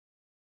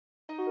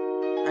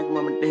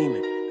I'm a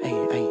demon.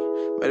 Ayy,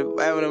 ayy. Better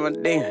bad with my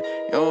demon.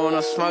 You don't want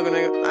no smoke,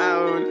 nigga.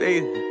 I'm a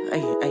demon.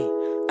 Ayy, ayy,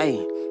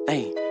 ayy,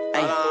 ayy,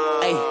 ayy,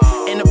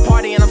 ayy. In the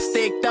party and I'm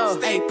sticked up.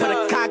 Ayy, put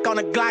a cock on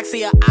a Glock,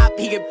 see a op,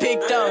 he get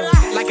picked up.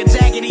 Like a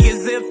jacket, he get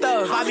zipped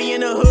up. I be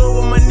in the hood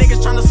with my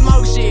niggas tryna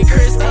smoke shit.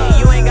 Chris, ayy,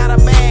 you ain't got a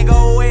bag,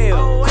 oh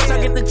well. Quick,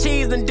 I get the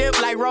cheese and dip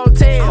like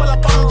Rotel. Pull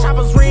up on them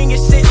choppers, ring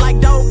and shit like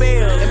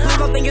doorbell. And please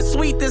don't think it's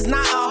sweet, this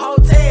not a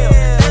hotel.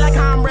 They like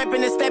how I'm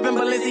reppin' and steppin'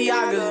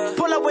 Balenciagas.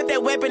 Pull up with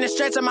that weapon and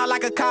stretch him out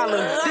like a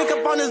collar. Stick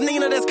up on this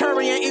Nina, that's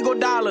Curry and Eagle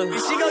Dollar.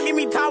 And she gon' give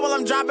me top while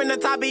I'm dropping the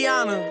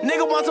Thothiana.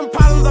 Nigga want some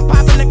problems, I'm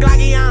popping the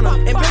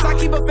Glockiana. And bitch, I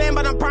keep a fan,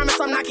 but I promise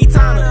I'm not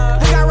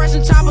Kitana. We got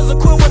Russian choppers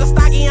equipped with a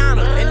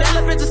Stockiana. And that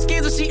little bitch is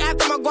schizo, she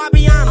after my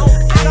Guapiana.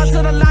 I go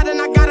to the lot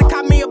and I gotta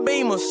cop me a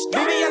Beamer.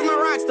 BBS my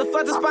rocks, the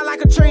fuck the spot like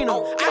Katrina.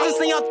 I just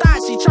seen your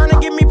thoughts, she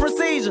tryna give me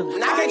precision.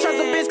 I can't trust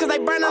a bitch cause they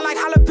burnin' like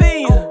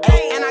jalapeno.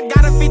 And I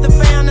gotta feed the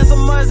fam, that's a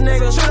must,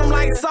 nigga. Treat them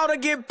like soda,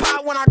 get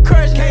popped when I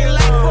crush. Can't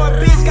lack for a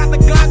bitch, got the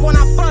Glock when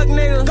I fuck,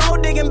 nigga.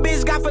 Gold digging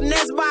bitch, got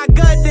finesse by a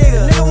gut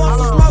digger. Nigga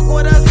want some smoke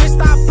with us, bitch,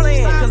 stop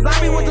playing. Cause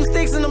I be with them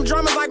sticks and them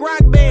drummers like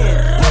rock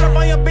band. Pull up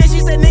on your bitch,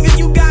 she said, nigga,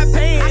 you got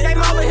pain. I came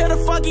over here to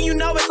fuck you, you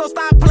know it, so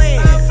stop playing.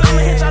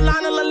 I'ma hit your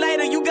line a little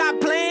later, you got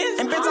plans?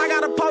 And bitch, I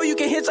got a pole, you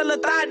can hit your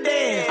little thigh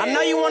dance. I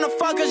know you wanna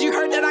fuck cause you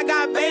heard that I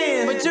got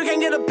bands. But you can't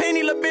get a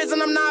penny, little bitch,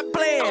 and I'm not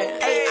playing.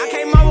 Ay, I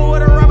came over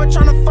with a rubber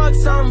tryna fuck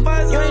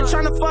something. You ain't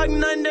tryna fuck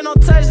nothing, then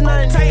don't touch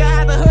nothing. Take her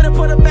out the hood and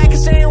put her back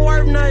cause she ain't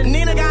worth nothing.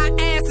 Nina got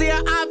ass in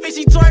her outfit,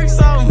 she twerk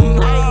something.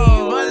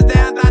 Ayy, bust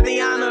down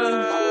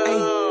Thothiana.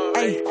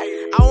 Ayy,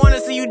 I wanna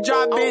see you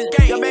drop,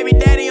 bitch. Your baby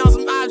daddy on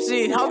some op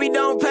shit. Hope he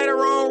don't play the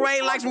wrong way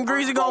like some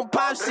greasy gon'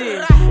 pop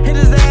shit. Hit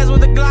his ass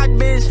with a Glock,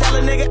 bitch. Tell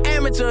a nigga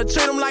amateur.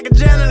 Treat him like a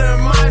janitor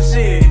and mop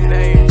shit.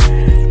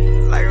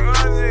 Ayy, like a mop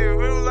shit.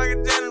 We don't like a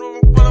janitor, we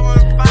pull up on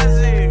the pot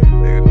shit.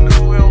 Nigga,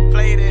 no, we don't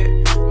play that.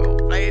 We don't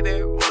play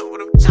that. Pull up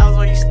with them chows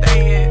where you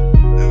stay at.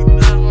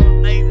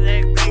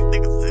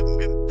 Niggas sitting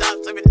in the top,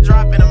 sippin'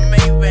 drop in a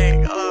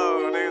Maybach.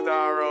 Oh, niggas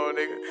all wrong,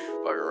 nigga.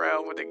 Fuck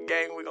around with the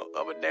gang, we gon'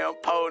 up and down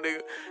pole,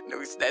 nigga. Nigga,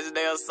 we snatch a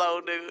damn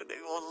soul, nigga.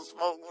 Nigga want some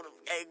smoke with the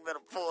gang,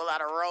 better pull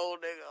out a roll,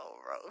 nigga. Oh,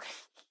 bro.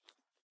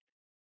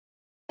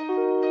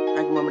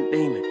 Like I'm a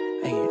demon.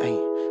 Ayy, ayy.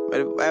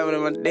 Better bad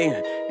with my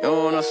demon. You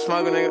don't want no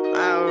smoke, nigga.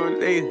 I'm a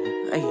demon.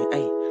 Ayy,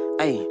 ayy,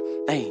 ayy,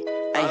 ayy,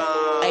 ayy,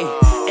 ayy.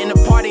 In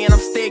the party and I'm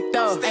sticked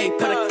up. Ayy,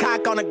 put a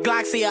cock on a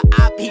Glock, see a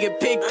op, he get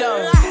picked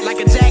up. Like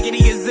a jacket,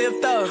 he get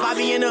zipped up. I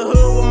be in the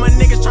hood with my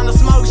niggas tryna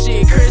smoke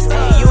shit. Chris,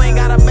 ayy, you ain't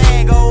got a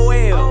bag, oh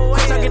well.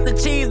 Quick, I get the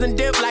cheese and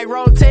dip like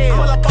Rotel.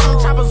 Pull up on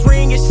them choppers,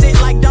 ring and shit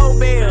like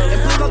doorbell.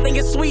 And please don't think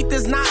it's sweet,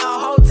 this not a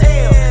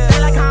hotel. They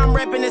like how I'm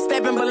reppin' and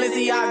steppin'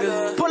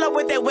 Balenciagas. Pull up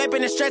with that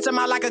weapon and stretch him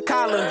out like a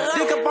collar.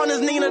 Stick up on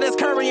this Nina, that's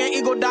Curry and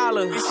Eagle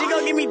Dollar. And she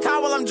gon' give me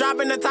top while I'm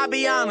dropping the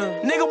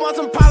Thothiana. Nigga want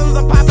some problems,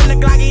 I'm popping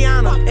the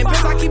Glockiana. And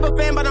bitch, I keep a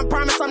fan, but I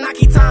promise I'm not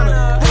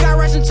Kitana. We got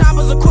Russian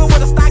choppers equipped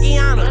with a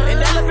Stockiana.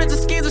 And that little bitch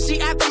is schizo,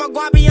 she after my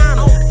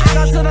Guapiana. I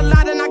go to the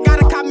lot and I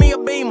gotta cop me a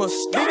Beamer.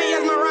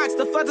 BBS my rocks,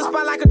 the fuck the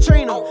spot like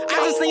Katrina. I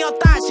just seen your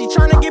thoughts, she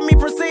tryna give me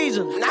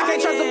precision. I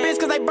can't trust a bitch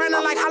cause they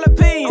burnin' like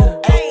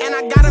jalapeno. And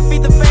I gotta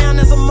feed the fam,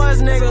 that's a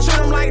must, nigga. Treat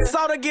them like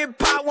soda, get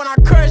popped when I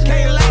crush.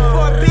 Can't lack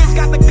for a bitch,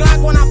 got the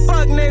Glock when I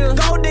fuck, nigga.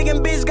 Gold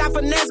digging bitch, got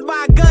finesse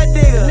by a gut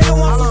digger. Nigga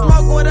want some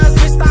smoke with us,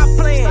 bitch, stop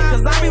playing.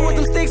 Cause I be with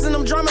them sticks and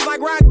them drummers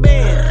like rock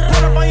band.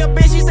 Pull up on your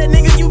bitch, she said,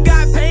 nigga, you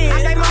got pain.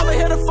 I came over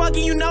here to fuck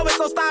you, you know it,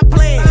 so stop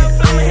playing.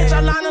 I'ma hit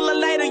your line a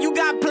little later, you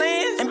got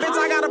plans? And bitch,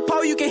 I got a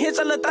pole, you can hit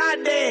your little thigh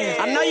dance.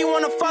 I know you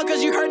wanna fuck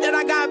cause you heard that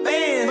I got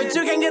bands. But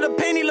you can't get a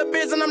penny, little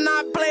bitch, and I'm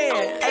not playing.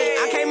 Ay,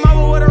 I came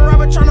over with a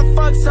rubber tryna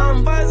fuck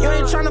something. You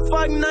ain't tryna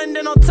fuck nothing,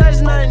 then don't touch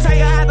nothing. Take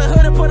her out the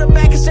hood and put her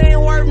back cause she ain't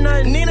worth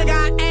nothing. Nina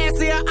got ass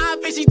in her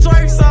outfit, she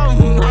twerk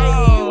something.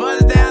 Ayy,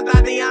 bust down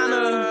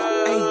Thothiana.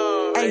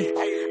 Ayy,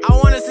 I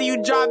wanna see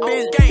you drop,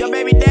 bitch. Your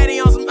baby daddy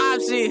on some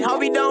op shit.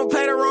 Hope he don't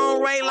play the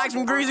wrong way like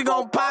some greasy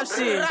gon' pop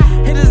shit.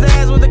 Hit his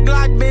ass with a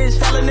Glock, bitch.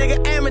 Tell a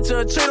nigga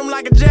amateur. Treat him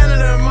like a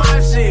janitor and mop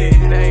shit.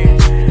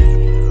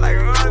 Ayy, like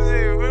a mop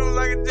shit. We don't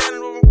like a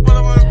janitor, we pull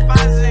up on the pot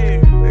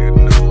shit. Nigga,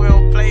 no, we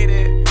don't play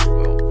that.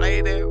 We don't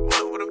play that.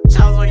 Pull up with them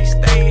chows where you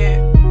stay at.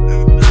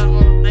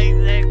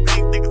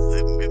 Niggas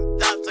sitting in the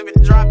top, sippin'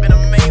 drop in a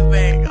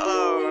Maybach.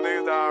 Oh,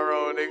 niggas all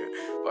wrong, nigga.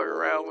 Fuck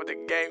around with the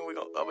gang, we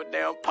gon' up and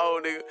down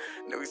pole, nigga.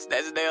 Nigga, we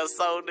snatch a damn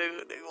soul,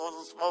 nigga. Nigga want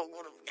some smoke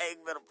with the gang,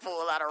 better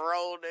pull out a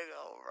roll, nigga.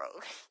 Oh, bro.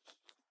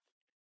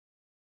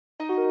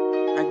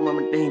 Like I'm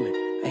a demon.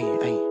 Ayy,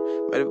 ayy.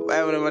 Better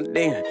bad with my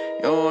demon.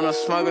 You don't want no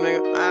smoke, nigga.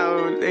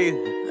 I'm a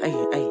demon.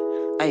 Ayy, ayy,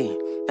 ayy,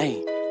 ayy,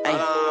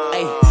 ayy,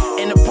 ayy.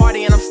 In the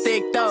party and I'm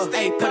sticked up.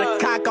 Ayy, put a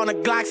cock on a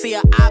Glock, see a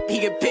op, he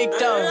get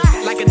picked up.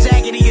 Like a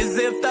jacket, he get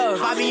zipped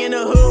up. I be in the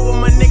hood with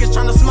my niggas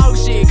tryna smoke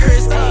shit.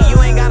 Chris, ayy,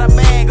 you ain't got a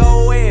bag,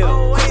 oh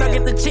well. Quick, I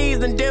get the cheese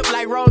and dip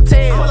like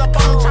Rotel. Pull up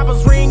on them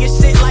choppers, ring and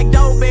shit like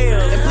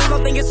doorbell. And please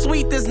don't think it's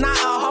sweet, this not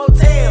a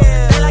hotel.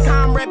 They like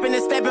how I'm reppin'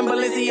 and steppin'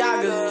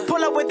 Balenciagas.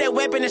 Pull up with that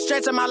weapon and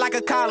stretch him out like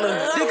a collar.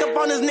 Dick up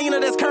on his Nina,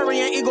 that's Curry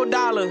and Eagle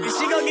Dollar.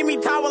 She gon' give me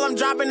top while I'm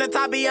dropping the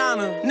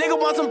Thothiana. Nigga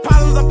want some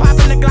problems, I'm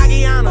popping the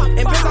Thothiana.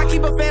 And bitch, I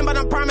keep a fan, but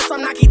I promise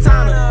I'm not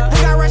Kitana.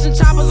 We got Russian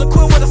choppers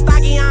equipped with a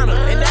Thothiana.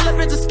 And that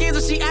little bitch is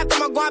schizo, she after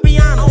my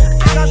Guabiana.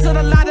 I go to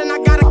the lot and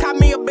I gotta cop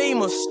me a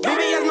Beamer.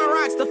 BBS my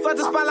rocks, the fuck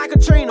the spot like a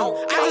Trino.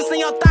 I just seen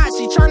your thoughts,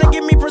 she tryna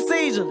give me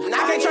precision.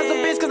 I can't trust a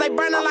bitch cause they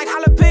burnin' like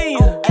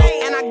jalapeno.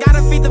 And I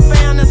gotta feed the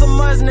fam, that's a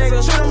must, nigga.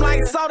 Treat them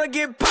like soda,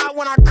 get popped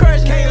when I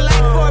crush. Can't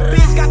lack for a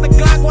bitch, got the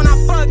Glock when I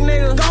fuck,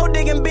 nigga. Gold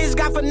digging bitch,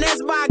 got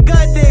finesse by a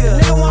gut digger.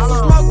 Nigga want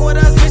some smoke with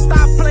us, bitch,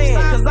 stop playing.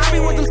 Cause I be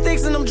with them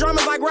sticks and them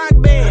drummers like rock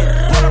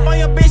band. Pull up on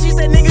your bitch, she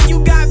said, nigga,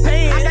 you got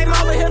pain. I came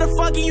over here to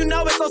fuck you, you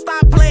know it, so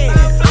stop playing.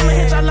 I'ma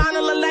hit your line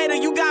a little later,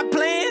 you got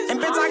plans? And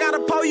bitch, I got a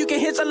pole, you can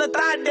hit your little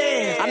thigh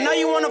dance. I know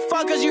you wanna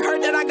fuck cause you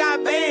heard that I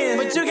got bands.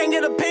 But you can't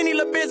get a penny,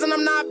 little bitch, and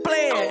I'm not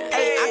playing.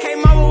 Ay, I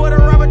came over with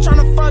a rubber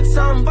tryna fuck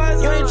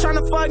something. You ain't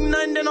tryna fuck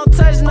nothing, then don't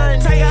touch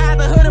nothing. Take her out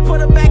the hood and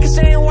put her back cause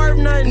she ain't worth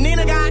nothing.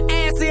 Nina got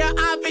ass in her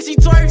outfit, she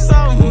twerk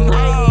something.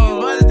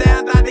 Ayy, bust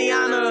down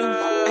Thothiana.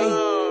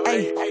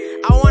 Ayy,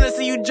 I wanna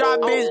see you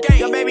drop, bitch.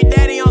 Your baby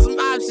daddy on some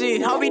op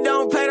shit. Hope he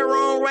don't play the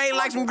wrong way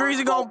like some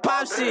greasy gon'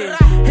 pop shit.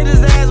 Hit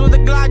his ass with a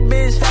Glock,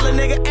 bitch. Tell a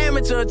nigga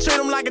amateur, treat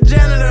him like a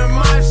janitor and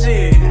mop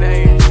shit.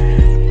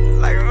 Ayy,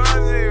 like a mop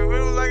shit, we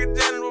was like a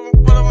janitor when we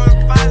pull up on the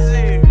pot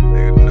shit.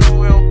 Nigga, no,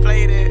 we don't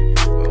play that.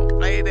 We don't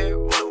play that.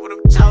 Pull up with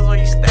them chows where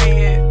you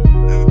stay at.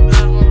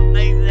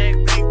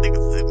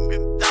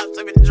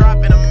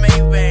 Dropping a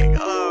Maybach.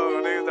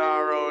 Oh, niggas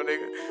all roll,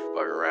 nigga.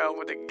 Fuck around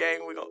with the gang,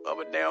 we gon' up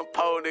a damn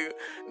pole, nigga.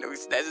 Nigga, we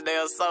snatch a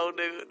damn soul,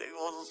 nigga. Nigga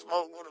want some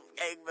smoke with a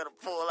gang, better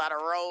pull out a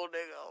roll,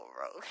 nigga. Oh,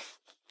 bro.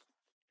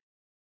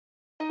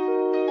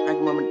 Like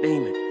mama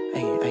demon,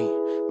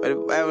 ayy, better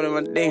buy with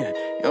my demon.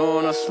 You don't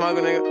want no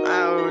smoker, nigga. I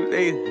with my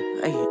demon,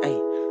 ayy.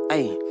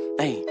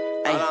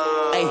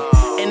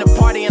 In the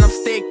party and I'm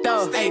sticked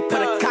up. Ayy, put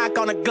a cock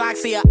on a Glock,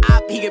 see a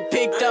op, he get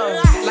picked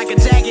up. Like a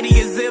jacket, he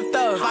get zipped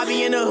up. I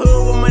be in the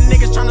hood with my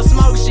niggas tryna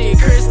smoke shit.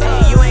 Chris,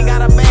 you ain't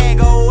got a bag,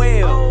 oh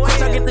well.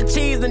 Quick, I get the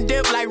cheese and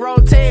dip like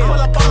Rotel.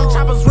 Pull up on them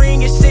choppers,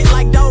 ring and shit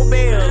like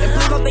doorbell. And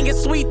please don't think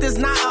it's sweet, this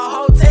not a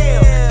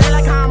hotel. They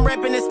like how I'm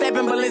reppin' and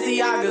steppin'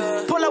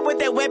 Balenciagas. Pull up with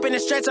that weapon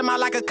and stretch him out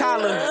like a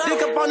collar.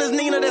 Dick up on his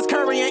Nina, that's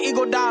Curry and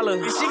Eagle Dollar.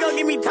 She gon'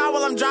 give me top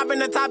while I'm dropping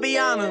the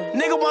Thothiana.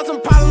 Nigga want some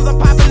problems, I'm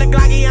popping the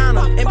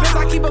Thothiana. And bitch,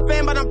 I keep a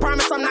fan, but I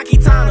promise I'm not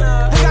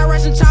Kitana. We got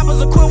Russian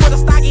choppers equipped with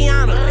a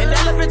Thothiana. And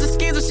that little bitch is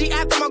schizo, she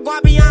after my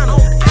Guabiana.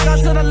 I go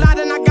to the lot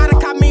and I gotta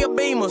cop me a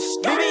Beamer.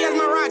 BBS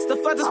my rocks, the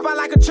fuck the spot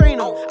like a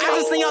Trino. I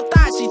just seen your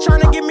thoughts, she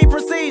tryna give me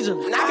precision.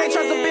 I can't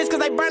trust a bitch cause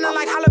they burnin'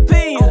 like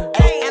jalapeno.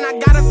 And I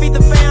gotta feed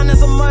the fam,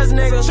 that's a must,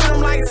 nigga. Treat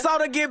them like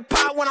soda, get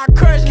popped when I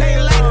crush.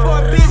 Can't lack for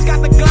a bitch,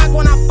 got the Glock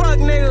when I fuck,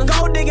 nigga.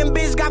 Gold digging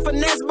bitch, got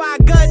finesse by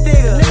a gut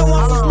digger. Nigga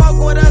want some smoke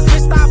with us,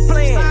 bitch, stop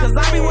playing. Cause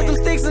I be with them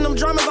sticks and them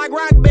drummers like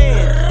rock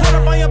band. Pull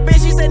up on your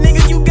bitch, she said,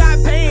 nigga, you got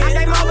pain. I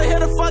came over here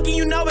to fuck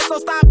you know it, so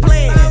stop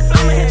playing.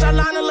 I'ma hit your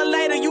line a little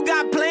later, you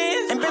got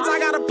plans? And bitch, I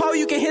got a pole,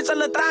 you can hit your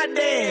little thigh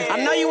dance.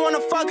 I know you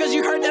wanna fuck cause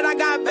you heard that I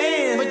got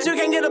bands. But you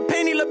can't get a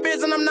penny, little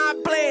bitch, and I'm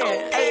not playing.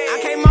 Ayy, I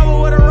came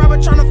over with a rubber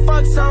tryna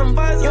fuck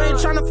something. You ain't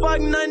tryna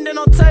fuck nothing, then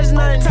don't touch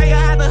nothing. Take her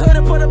out the hood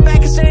and put her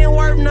back cause she ain't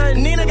worth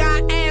nothing. Nina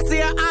got ass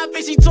in her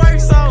outfit, she twerk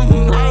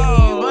something.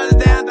 Ayy, bust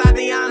down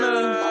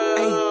Thothiana.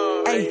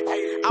 Ayy,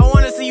 I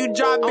wanna see you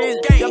drop,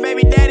 bitch. Your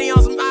baby daddy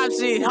on some op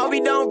shit. Hope he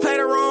don't play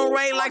the wrong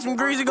way like some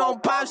greasy gon'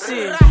 pop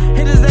shit.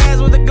 Hit his ass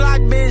with a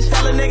Glock, bitch.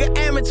 Tell a nigga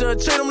amateur,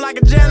 treat him like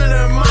a janitor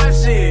and mop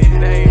shit.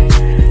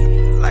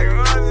 Ayy, like a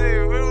mop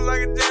shit, we was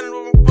like a janitor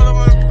when we pull up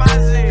on the pot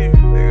shit.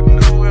 Nigga,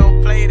 no, we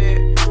don't play that.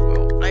 We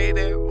don't play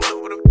that. Pull up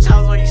with them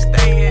chows where you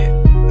stay at.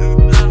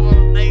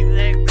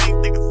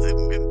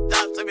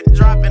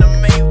 Dropping a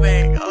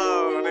Maybach.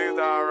 Oh, niggas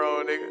all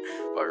roll, nigga.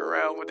 Fuck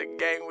around with the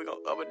gang, we gon'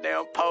 up a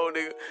damn pole,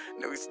 nigga.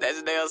 Nigga, we snatch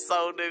a damn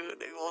soul, nigga.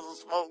 Nigga want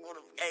some smoke with a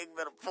gang,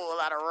 better pull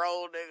out a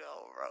roll, nigga.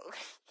 Oh, bro.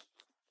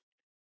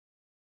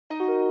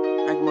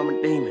 Like mama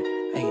demon,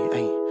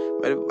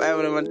 ayy, better buy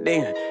with my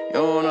demon. You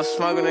don't want no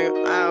smoker,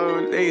 nigga. I with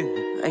my demon,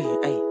 ayy.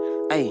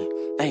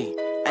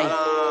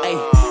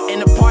 In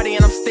the party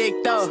and I'm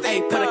sticked up.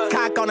 Ayy, put a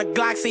cock on a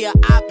Glock, see a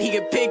op, he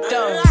get picked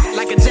up.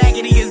 Like a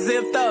jacket, he get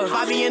zipped up.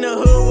 I be in the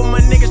hood with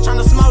my niggas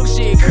tryna smoke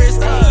shit. Chris,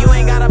 you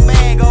ain't got a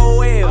bag, oh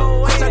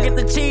well. Quick, I get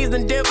the cheese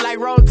and dip like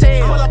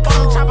Rotel. Pull up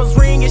on them choppers,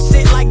 ring and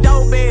shit like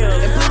doorbell.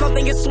 And please don't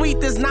think it's sweet,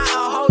 this not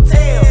a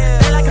hotel.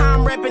 They like how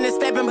I'm reppin' and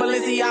steppin'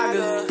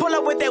 Balenciagas. Pull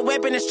up with that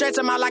weapon and stretch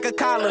him out like a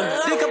collar.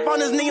 Dick up on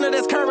his Nina,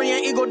 that's Curry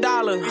and Eagle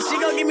Dollar. She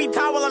gon' give me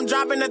top while I'm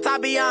dropping the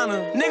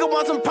Thothiana. Nigga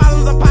want some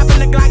problems, I'm popping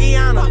the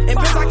Thothiana. And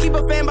bitch, I keep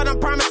a fan, but I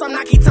promise I'm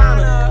not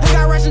Kitana. We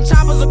got Russian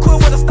choppers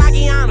equipped with a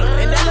Thothiana.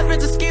 And that little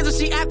bitch is schizo,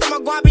 she after my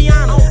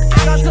Guabiana.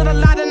 I go to the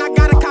lot and I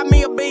gotta cop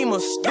me a Beamer.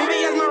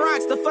 BBS my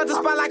rocks, the fuck the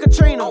spot like a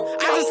Trino.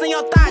 I just seen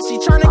your thoughts, she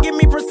tryna give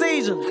me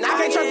precision. I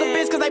can't trust a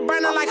bitch cause they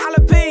burnin' like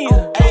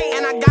jalapeno.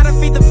 And I gotta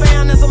feed the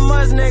fam, that's a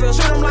must, nigga.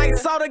 Treat them like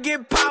soda,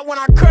 get popped when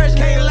I crush.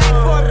 Can't lack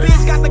for a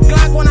bitch, got the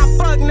Glock when I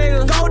fuck,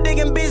 nigga. Gold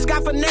digging bitch,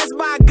 got finesse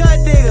by a gut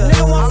digger.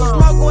 Nigga want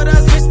some smoke with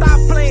us, bitch, stop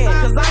playing.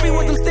 Cause I be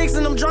with them sticks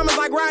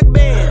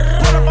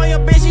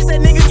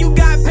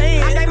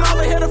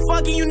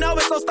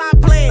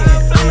stop playing.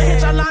 I'ma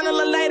hit your line a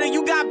little later,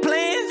 you got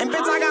plans? And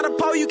bitch, I got a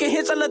pole, you can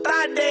hit your little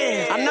thigh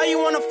dance. I know you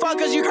wanna fuck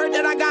cause you heard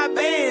that I got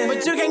bands,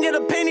 but you can't get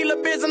a penny,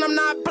 little bitch, and I'm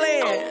not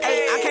playing.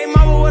 Ay, I came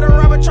over with a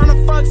rubber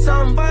tryna fuck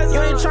something.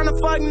 You ain't tryna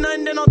fuck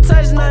nothing, then don't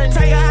touch nothing.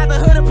 Take her out the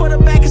hood and put her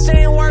back cause she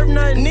ain't worth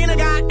nothing. Nina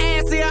got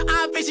ass in her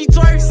outfit, she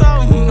twerk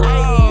something.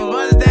 Ay,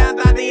 bust down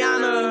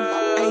Thothiana.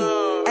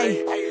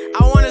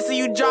 I wanna see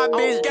you drop,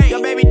 bitch.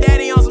 Your baby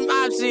daddy on some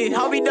op shit.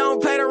 Hope he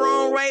don't play the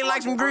wrong way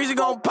like some greasy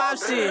gon' pop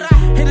shit.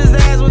 Hit his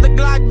ass with a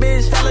Glock,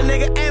 bitch. Tell a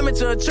nigga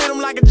amateur. Treat him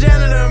like a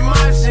janitor and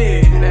mop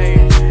shit.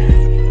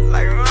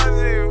 Like a mop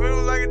shit. We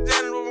was like a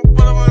janitor. We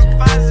pull up on the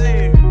pot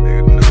shit.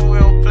 Nigga, no, we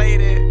don't play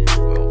that.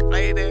 We don't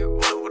play that.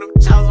 What with them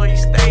chows where you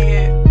stay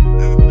at?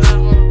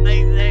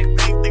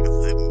 Niggas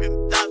sitting in the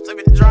top, so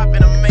been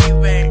dropping a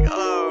Maybach.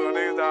 Oh,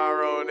 niggas all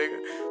roll, nigga.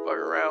 Fuck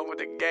around with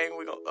the gang,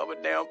 we gon' up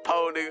and down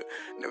pole, nigga.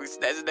 Nigga, we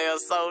snatch a damn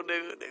soul,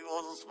 nigga. Nigga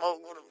want some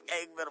smoke with the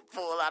gang, better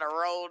pull out a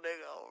roll,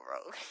 nigga. Oh, bro.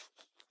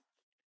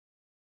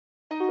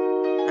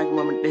 Like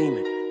mama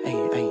demon,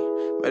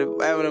 ayy, better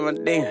buy with my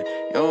demon.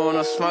 You don't want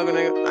no smoker,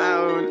 nigga, I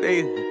with my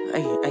demon.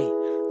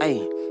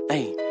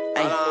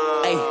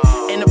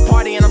 In the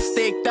party and I'm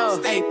sticked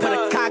up. Ayy, put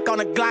a cock on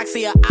a Glock,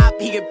 see a op,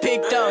 he get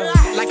picked up.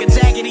 Like a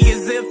jacket, he get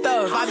zipped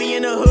up. I be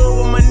in the hood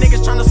with my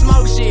niggas tryna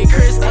smoke shit.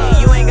 Chris,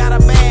 you ain't got a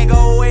bag,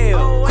 oh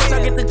well. Quick,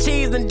 I get the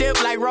cheese and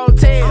dip like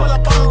Rotel. Pull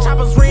up on them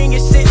choppers, ring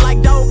and shit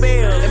like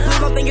doorbell. And please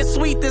don't think it's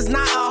sweet, this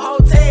not a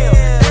hotel.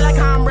 They like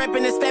how I'm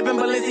reppin' and steppin'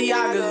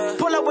 Balenciagas.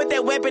 Pull up with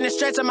that weapon and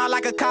stretch him out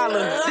like a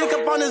collar. Stick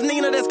up on this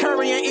Nina that's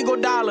Curry and Eagle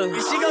Dollar.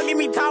 And she gon' give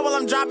me top while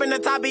I'm dropping the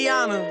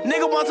Thothiana.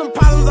 Nigga want some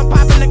problems, I'm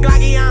popping the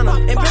Glockiana.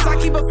 And bitch,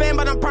 I keep a fan,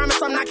 but I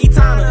promise I'm not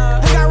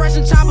Kitana. We got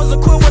Russian choppers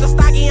equipped with a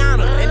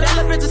Stockiana. And that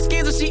little bitch is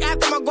schizo, she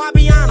after my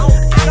Guabiana.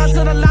 I go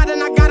to the lot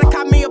and I gotta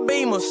cop me a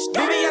Beamer.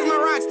 BBS my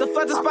rocks, the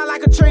fuzz spot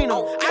like Katrina.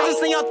 I just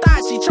seen your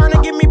thoughts, she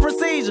tryna give me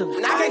precision.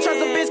 I can't trust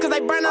a bitch cause they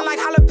burnin' like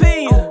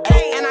jalapeno.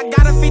 And I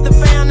gotta feed the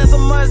fam, that's a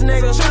must,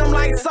 nigga. Treat them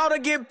like soda,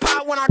 get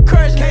popped when I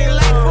crush. Can't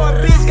lack for a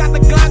bitch, got the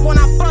Glock when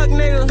I fuck,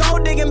 nigga.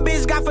 Gold digging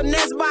bitch, got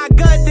finesse by a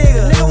gut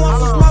digger. Nigga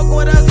want some smoke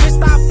with us, bitch,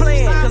 stop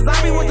playing. Cause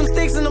I be with them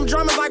sticks and them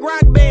drummers like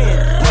rock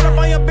band. Put up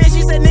on your bitch,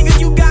 she said, nigga,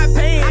 you got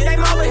pants. I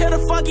came over here to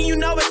fuck you, you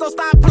know it, so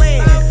stop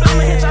playing.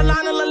 I'ma hit your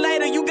line a little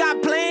later, you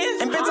got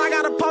plans? And bitch, I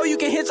got a pole, you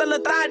can hit your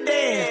little thigh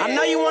dance. I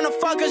know you wanna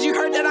fuck cause you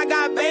heard that I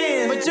got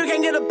bands, but you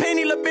can't get a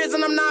penny, little bitch,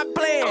 and I'm not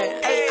playing.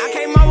 Ay, I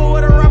came over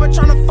with a rubber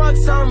tryna fuck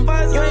something.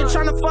 You ain't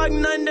tryna fuck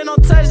nothing, then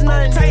don't touch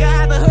nothing. Take her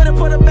out the hood and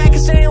put her back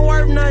cause she ain't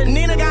worth nothing.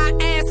 Nina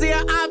got ass in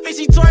her outfit,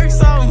 she twerk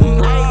something.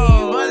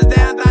 Ayy, bust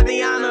down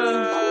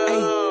Thothiana.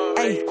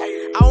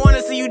 I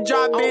wanna see you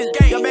drop,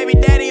 bitch. Your baby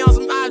daddy on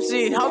some op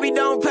shit. Hope he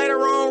don't play the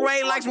wrong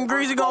way like some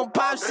greasy gon'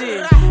 pop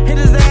shit. Hit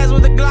his ass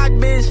with a Glock,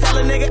 bitch. Tell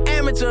a nigga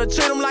amateur.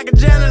 Treat him like a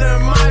janitor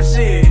and mop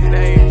shit.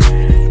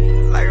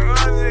 Like a mop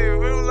shit.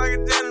 We was like a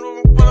janitor,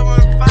 we pull up on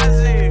the pot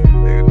shit.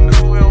 Nigga, no,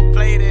 we don't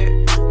play that.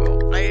 We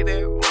don't play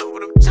that. What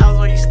with them chows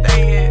where you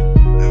stay at?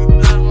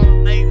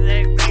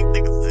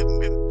 Niggas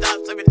sitting in the top,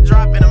 so been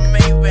dropping a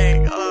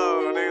Maybach.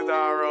 Oh, niggas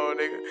all roll,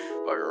 nigga.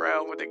 Fuck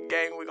around with the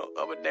gang, we gon'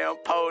 up and down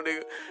pole,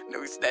 nigga.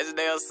 Nigga, we snatch a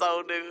damn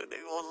soul, nigga.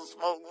 Nigga want some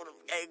smoke with the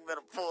gang,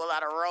 better pull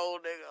out a roll,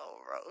 nigga. Oh,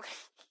 bro.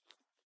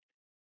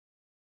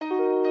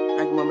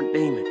 Like mama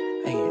demon,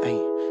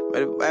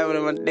 better buy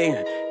with my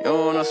demon. You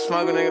don't want no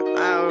smoker, nigga, I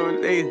with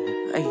my demon.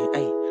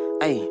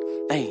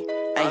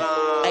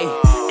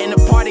 In the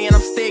party and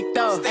I'm sticked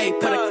up.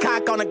 Put a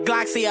cock on a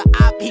Glock, see a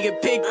op, he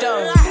get picked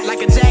up.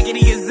 Like a jacket,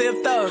 he get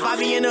zipped up. I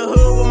be in the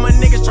hood with my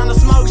niggas tryna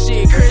smoke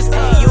shit. Chris,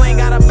 you ain't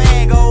got a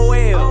bag, oh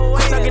well.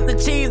 Quick, I get the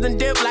cheese and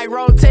dip like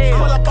Rotel.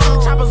 Pull up on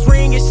them choppers,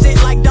 ring and shit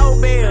like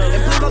doorbell.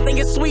 And please don't think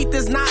it's sweet,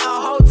 this not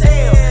a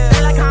hotel.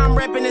 They like how I'm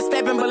reppin' and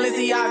steppin'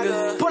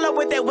 Balenciagas. Pull up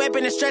with that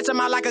weapon and stretch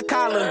him out like a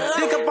collar.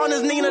 Stick up on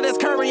this Nina that's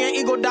Curry and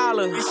Eagle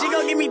Dollar. And she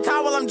gon' give me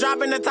top while I'm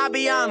dropping the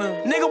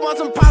Thothiana. Nigga want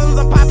some problems,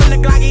 I'm popping the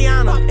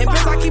Glockiana. And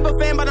bitch, I keep a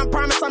fan, but I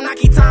promise I'm not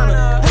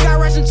Kitana. We got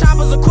Russian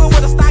choppers equipped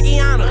with a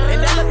Stockiana.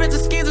 And that little bitch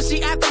is schizo,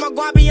 she after my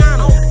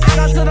Guabiana. I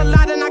go to the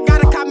lot and I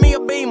gotta cop me a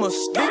Beamer.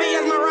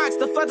 BBS my rocks,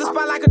 the fuzz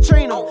spot like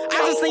Katrina. I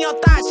just seen your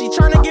thoughts, she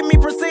tryna give me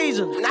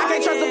precision. I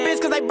can't trust a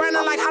bitch cause they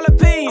burnin' like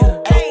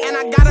jalapeno. And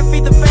I gotta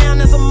feed the fam,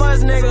 that's a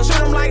must, nigga. Treat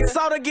them like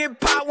soda, get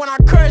popped when I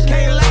crush.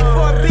 Can't lack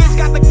for a bitch,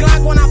 got the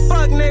Glock when I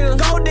fuck, nigga.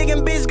 Gold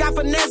digging bitch, got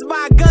finesse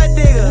by a gut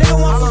digger. Nigga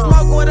want some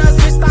smoke with us,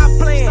 bitch, stop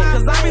playing.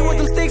 Cause I be with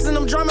them sticks and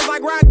them drummers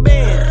like rock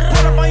band.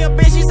 Put up on your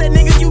bitch, she said,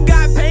 nigga, you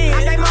got pants.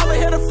 I came over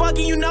here to fuck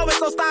you, you know it,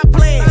 so stop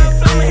playing.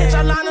 I'ma hit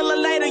your line a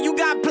little later, you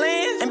got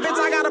plans? And bitch,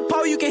 I got a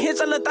pole, you can hit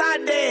your little thigh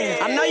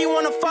dance. I know you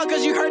wanna fuck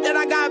cause you heard that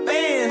I got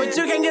bands, but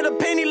you can't get a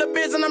penny, little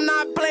bitch, and I'm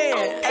not playing.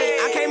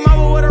 Ay, I came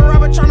over with a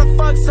rubber tryna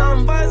fuck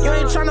something. You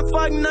ain't tryna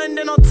fuck nothing,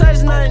 then don't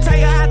touch nothing.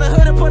 Take her out the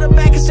hood and put her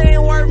back cause she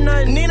ain't worth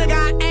nothing. Nina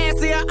got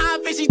ass in her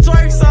outfit, she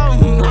twerk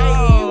something.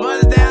 Ayy,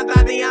 bust down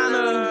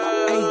Thothiana.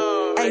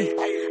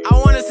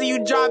 I wanna see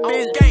you drop,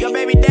 bitch. Your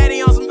baby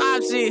daddy on some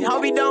op shit.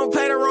 Hope he don't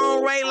play the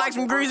wrong way like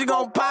some greasy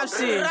gon' pop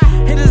shit.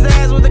 Hit his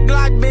ass with a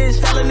Glock, bitch.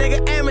 Tell a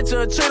nigga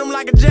amateur. Treat him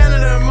like a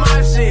janitor and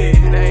mop shit.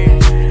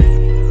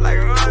 Like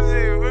a mop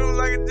shit. We was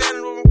like a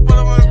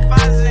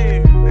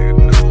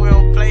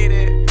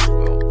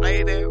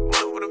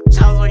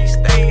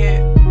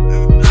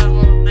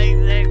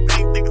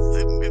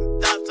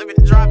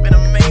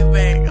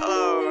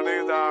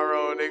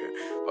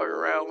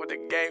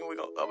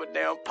gon' up a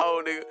damn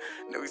pole, nigga.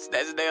 Nigga, we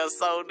snatch a damn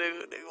soul,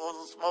 nigga. Nigga want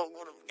some smoke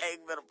with a gang,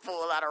 better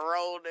pull out a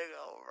roll, nigga.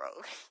 Oh, bro.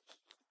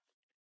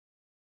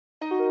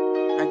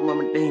 Like I'm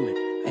a demon,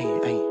 ayy,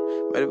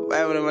 ayy. Better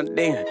buy with my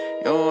demon.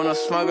 You don't want no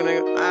smoke,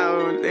 nigga. I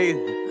with my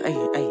demon,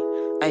 ayy, ayy,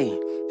 ayy,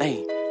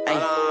 ayy,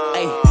 ayy,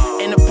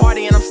 ayy. In the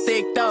party and I'm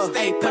sticked up.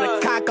 Ayy, put a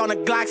cock on a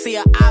Glock, see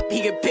a op,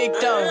 he get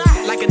picked up.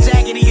 Like a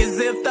jacket, he get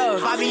zipped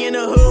up. I be in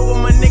the hood with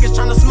my niggas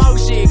tryna smoke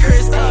shit.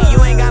 Chris,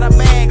 you ain't got a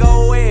bag,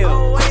 oh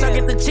well. Quick, I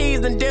get the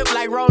cheese and dip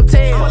like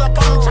Rotel. Pull up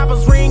on them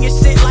choppers, ring and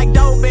shit like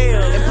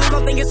doorbell. And please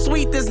don't think it's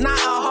sweet, this not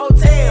a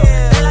hotel.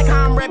 They like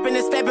how I'm reppin'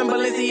 and steppin'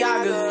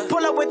 Balenciaga.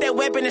 Pull up with that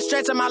weapon and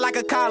stretch him out like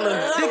a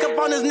collar. Stick up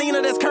on this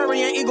Nina, that's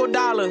Curry and Eagle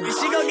Dollar.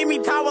 She gon' give me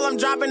top while I'm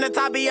dropping the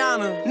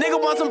Thothiana. Nigga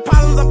want some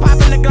problems, I'm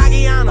popping the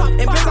Glockiana.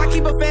 And bitch, I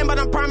keep a fan, but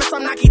I promise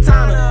I'm not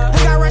Kitana.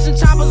 We got Russian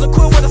choppers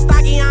equipped with a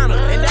Stockiana.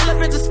 And that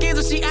little bitch is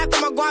schizo, she after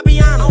my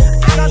Guapiana.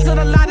 I go to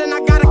the lot and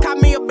I gotta cop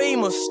me a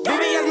Beamer.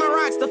 BBS my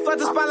rocks, the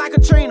fuzz spot like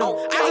Katrina.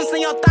 I just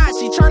seen your thoughts,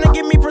 she tryna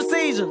give me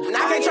precision. I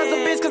can't trust a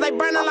bitch cause they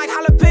burnin' like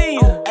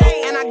jalapeno.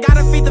 And I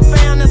gotta feed the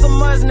fam, that's a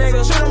must,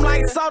 nigga. Shoot 'em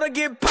like soda,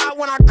 get popped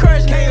when I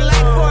crush, nigga.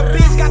 Late for a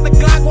bitch, got the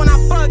Glock when I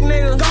fuck,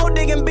 nigga. Gold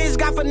digging bitch,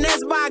 got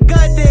finesse by a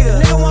gut digger.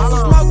 Nigga want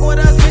some smoke with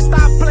us, bitch,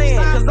 stop playing.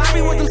 Cause I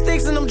be with them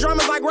sticks and them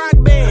drummers like rock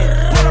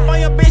band. Put up on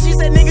your bitch, she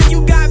said, nigga,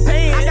 you got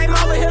pants. I came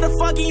over here to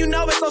fuck you, you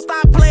know it, so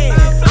stop playing.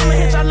 I'ma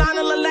hit your line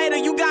a little later,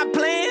 you got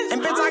plans?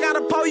 And bitch, I got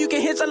a pole, you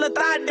can hit your little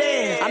thigh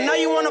dance. I know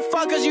you wanna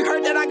fuck cause you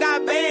heard that I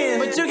got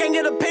bands. But you can't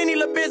get a penny,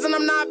 little bitch, and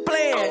I'm not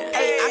playing.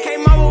 Ay, I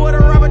came over with a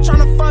rubber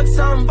tryna fuck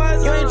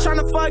something. You ain't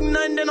tryna fuck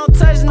nothing, then don't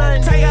touch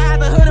nothing. Take her out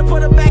the hood and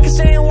put her back cause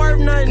she ain't worth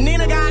nothing.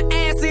 Nina got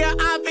ass in her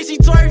outfit, she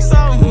twerk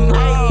something.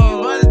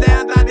 Ayy, buzz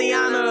down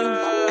Thothiana.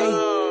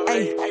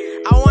 Ayy,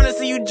 I wanna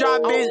see you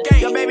drop,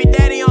 bitch. Your baby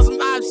daddy on some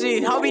op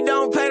shit. Hope he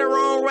don't play the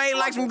wrong way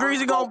like some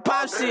greasy gon'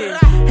 pop shit.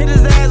 Hit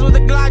his ass with a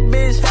Glock,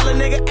 bitch. Tell a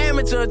nigga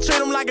amateur.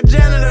 Treat him like a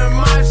janitor and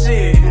mop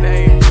shit.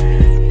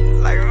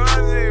 Like a mop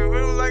shit.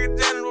 We was like a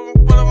janitor when we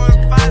pull up on the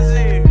pot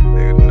shit.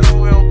 Nigga,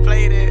 no, we don't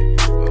play that.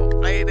 We don't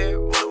play that.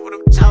 Pull up with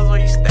them chops where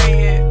you stay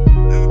at.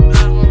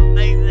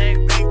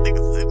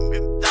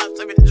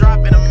 Niggas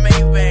dropping a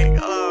Maybach.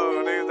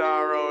 Oh, niggas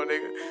all wrong,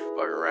 nigga.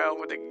 Fuck around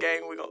with the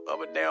gang, we gon' up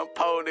a damn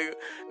pole, nigga.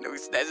 Nigga, we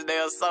snatch a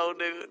damn soul,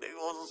 nigga. Nigga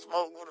want some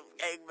smoke with a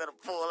gang, better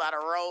pull out a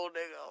roll,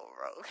 nigga. Oh,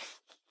 bro.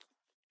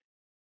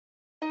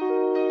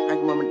 Like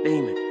I'm a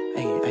demon,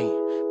 ayy,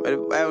 ayy.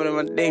 Better buy with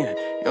my demon.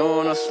 You don't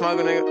want no smoke,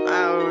 nigga. I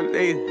with my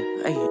demon,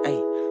 ayy,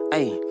 ayy,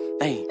 ayy,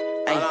 ayy,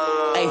 ayy,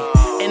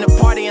 ayy. In the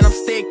party and I'm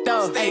sticked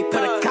up. Ayy,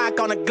 put a cock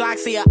on a Glock,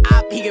 see a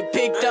op, he get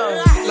picked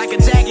up. Like a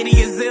jacket, he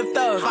get zipped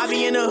up. I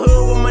be in the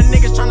hood with my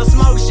niggas tryna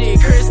smoke shit.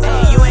 Chris,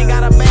 you ain't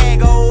got a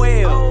bag, oh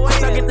well.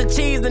 Quick, I get the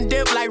cheese and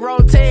dip like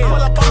Rotel.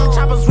 Pull up on them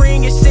choppers,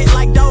 ring and shit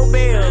like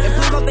doorbell. And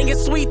please don't think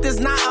it's sweet, this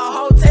not a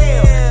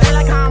hotel. They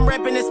like how I'm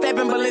reppin' and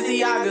steppin'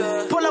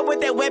 Balenciaga. Pull up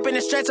with that weapon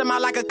and stretch him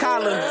out like a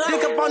collar.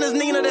 Stick up on this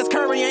Nina, that's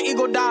Curry and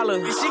Eagle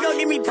Dollar. She gon'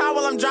 give me top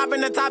while I'm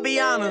dropping the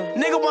Thothiana.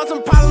 Nigga want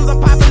some problems, I'm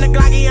popping the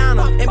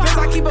Glockiana. And bitch,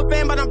 I keep a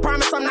fan, but I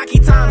promise I'm not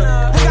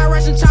Kitana. We got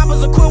Russian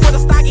choppers equipped with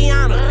a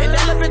Stockiana. And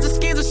that little bitch is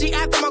schizo, she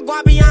after my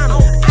Guapiana.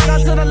 I go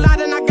to the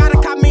lot and I gotta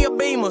cop me a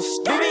Beamer.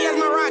 BBS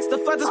my rocks, the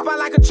fuzz spot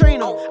like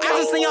Katrina. I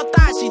just seen your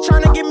thoughts, she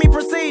tryna give me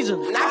precision.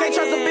 I can't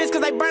trust a bitch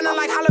cause they burnin'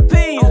 like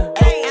jalapeno.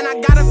 And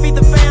I gotta feed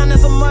the fam,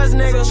 that's a must,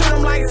 nigga. Shoot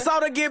 'em like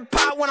soda, get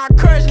popped when I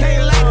crush,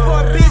 nigga. Late for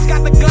a bitch,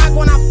 got the Glock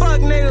when I fuck,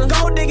 nigga.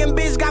 Gold digging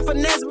bitch, got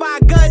finesse by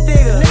a gut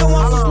digger. Nigga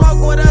want some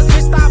smoke with us,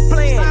 bitch, stop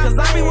playing. Cause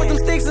I be with them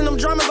sticks and them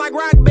drummers like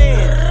rock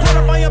band. Put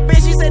up on your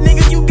bitch, she said,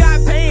 nigga, you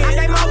got pants. I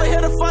came over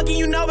here to fuck you,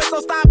 you know it,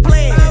 so stop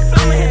playing.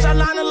 I'ma hit your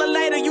line a little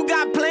later, you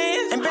got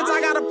plans? And bitch,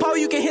 I got a pole,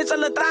 you can hit your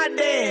little thigh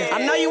dance.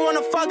 I know you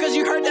wanna fuck cause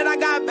you heard that I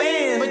got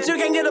bands. But you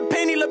can't get a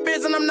penny, little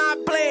bitch, and I'm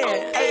not playing.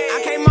 Ay,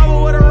 I came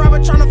over with a rubber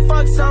tryna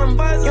fuck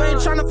something. You ain't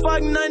tryna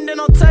fuck nothing, then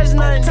don't touch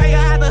nothing. Take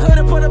her out the hood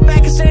and put her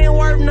back cause she ain't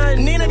worth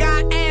nothing. Nina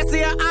got ass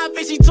in her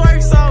outfit, she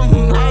twerk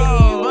something.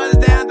 Ayy, buzz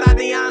down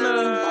Thothiana.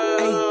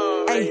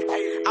 Ayy,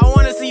 I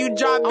wanna see you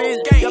drop,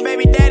 bitch. Your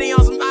baby daddy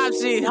on some op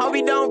shit. Hope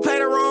he don't play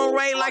the wrong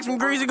way like some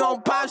greasy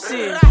gon' pop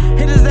shit.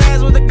 Hit his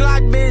ass with a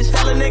Glock, bitch.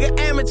 Tell a nigga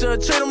amateur.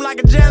 Treat him like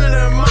a janitor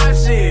and mop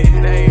shit.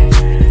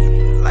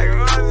 Like a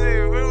mop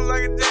shit. We was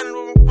like a janitor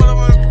when we pull up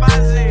on the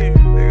pot shit.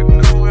 Nigga,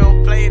 no, we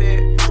don't play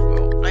that. We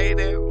don't play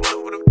that. Pull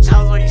up with them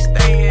chops where you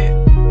stay at.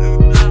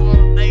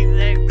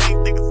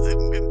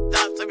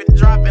 Niggas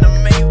dropping a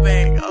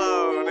Maybach.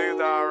 Oh,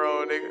 niggas all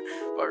wrong, nigga.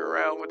 Fuck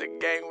around with the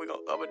gang, we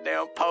gon' up a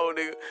damn pole,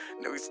 nigga.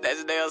 Nigga, we snatch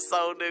a damn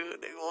soul, nigga.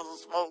 Nigga want some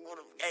smoke with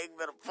a gang,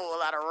 better pull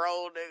out a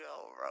roll, nigga.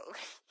 Oh, bro.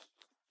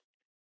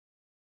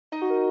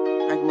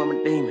 Like I'm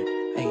a demon,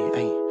 ayy,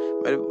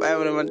 ayy. Better buy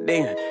with my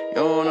demon. You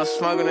don't want no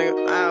smoke, nigga.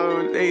 I with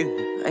my demon,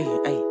 ayy,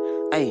 ayy,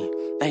 ayy,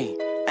 ayy,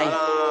 ayy,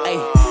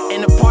 ayy.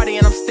 In the party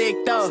and I'm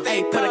sticked up.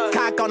 Ayy, put a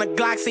cock on a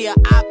Glock, see a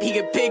op, he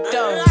get picked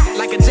up.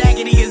 Like a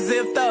jacket, he get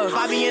zipped up.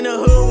 I be in the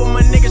hood with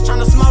my niggas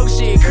tryna smoke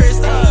shit. Chris,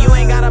 you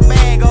ain't got a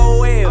bag, oh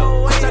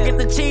well. Quick, I get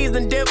the cheese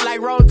and dip like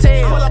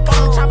Rotel. Pull up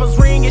on them choppers,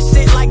 ring and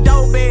shit like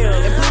doorbell.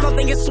 And please don't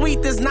think it's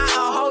sweet, this not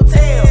a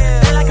hotel.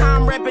 They like how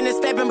I'm reppin' and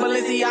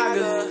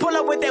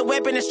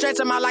and stretch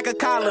him out like a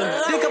collar.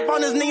 Stick up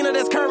on this Nina,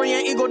 that's Curry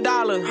and Eagle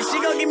Dollar. And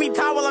she gon' give me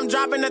top while I'm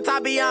dropping the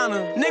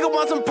Thothiana. Nigga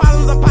want some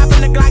problems, I'm popping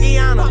the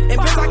Glockiana. And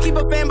bitch, I keep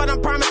a fan, but I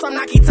promise I'm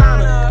not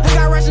Kitana. We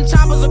got Russian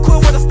choppers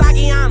equipped with a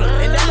Stockiana.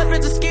 And that little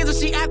bitch is scared, so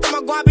she after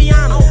my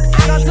Guapiana.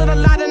 I go to the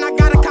lot and I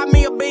gotta cop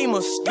me a Beamer.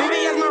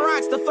 BBS my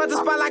rocks, the fuck the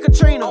spot like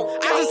Katrina.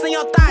 I just seen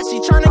your thoughts, she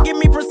tryna give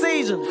me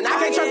precision. I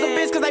can't trust a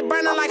bitch cause they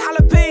burnin' like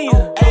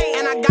jalapeno.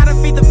 And I gotta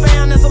feed the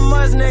fam, that's a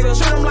must, nigga.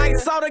 Treat them like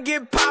soda,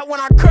 get popped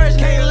when I crush.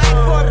 Can't lack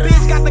for a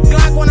bitch, got the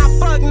Glock when I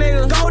fuck,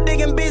 nigga. Gold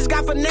digging bitch,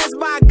 got finesse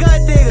by a gut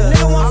digger.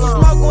 Nigga want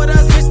some smoke with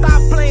us, bitch,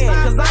 stop playing.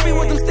 Cause I be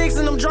with them sticks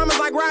and them drummers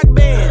like rock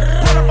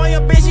band. Put up on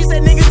your bitch, she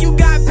said, nigga, you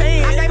got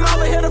pain. I came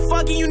over here to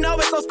fuck and you know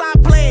it, so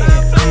stop playing.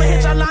 I'ma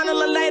hit your line a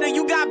little later,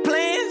 you got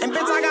plans? And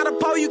bitch, I got a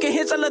pole, you can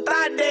hit your little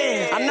thigh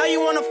dance. I know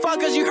you wanna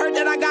fuck cause you heard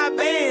that I got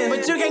bands.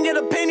 But you can't get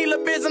a penny,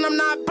 little bitch, and I'm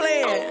not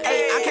playing.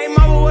 Ay, I came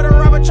over with a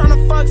rubber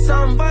tryna fuck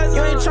something.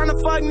 You ain't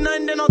tryna fuck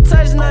nothing, then don't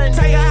touch nothing.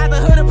 Take her out the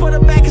hood and put her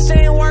back and she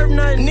ain't worth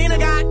nothing. Nina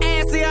got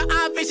ass in her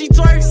outfit, she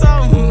twerk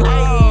something.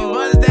 Ayy,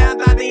 bust down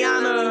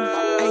Thothiana.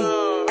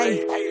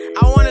 Ayy,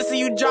 I wanna see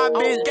you drop,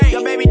 bitch.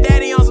 Your baby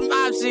daddy on some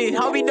op shit.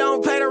 Hope he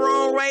don't play the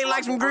wrong way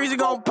like some greasy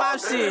gon' pop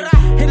shit.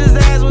 Hit his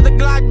ass with a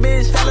Glock,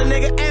 bitch. Tell a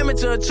nigga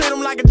amateur, treat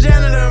him like a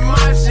janitor and mop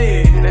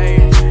shit.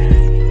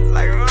 Ayy,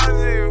 like a mop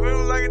shit, we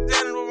don't like a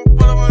janitor, we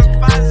pull up on the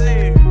spot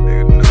shit.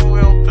 Nigga know we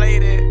don't play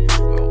that,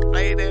 we don't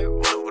play that.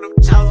 Pull up with them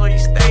chops where you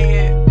stay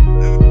at.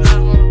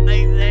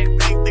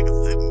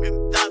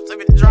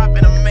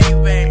 Dropping a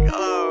Maybach.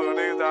 Oh,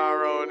 niggas all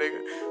roll, nigga.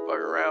 Fuck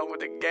around with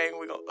the gang,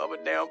 we gon' up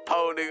and down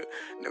pole, nigga.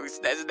 Nigga,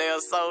 snatch a damn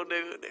soul,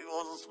 nigga. Nigga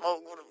want some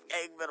smoke with the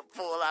gang, better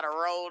pull out a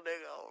roll,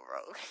 nigga. Oh,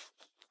 bro.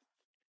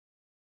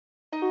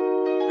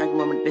 Like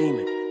I'm a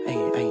demon.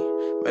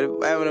 Ayy, better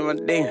buy with my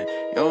demon.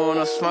 You don't want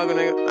no smoke,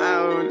 nigga.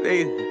 I'm a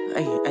demon.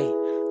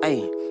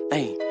 Ayy.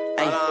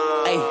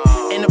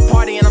 In the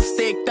party and I'm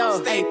sticked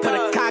up. Ayy, put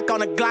a cock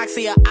on a Glock,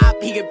 see a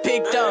op, he get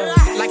picked up.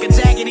 Like a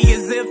jacket, he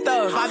get zipped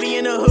up. I be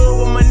in the hood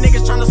with my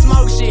niggas tryna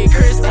smoke shit.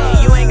 Chris,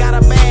 hey, you ain't got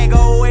a bag,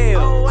 oh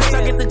well. Quick,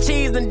 I get the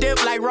cheese and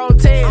dip like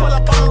Rotel. Pull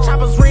up on them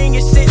choppers, ring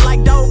and shit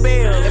like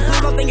doorbell. And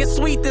please don't think it's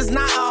sweet, this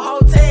not a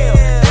hotel.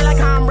 They like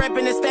how I'm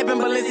reppin' and steppin'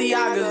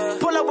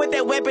 Balenciagas. Pull up with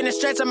that weapon and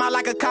stretch him out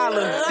like a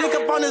collar. Stick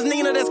up on this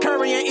Nina, that's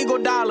Curry and Eagle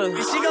Dollar.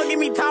 And she gon' give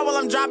me top while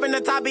I'm dropping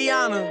the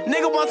Thothiana.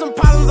 Nigga want some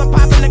problems, I'm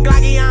popping the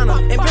Glockiana.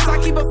 And bitch, I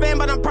keep a fan,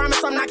 but I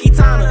promise I'm not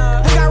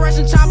Kitana. We got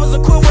Russian choppers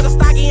equipped with a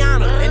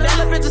Stockiana. And that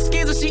little bitch is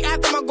scared, so she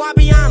after my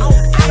Guapiana.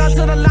 I go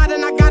to the lot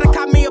and I gotta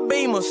cop me a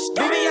Beamer.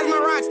 BBS my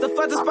rocks, the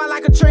fuck the spot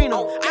like Katrina.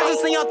 I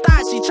just seen your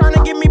thoughts, she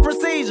tryna give me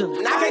precision.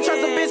 I can't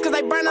trust a bitch cause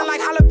they burnin'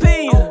 like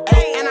jalapeno.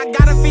 And I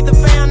gotta feed the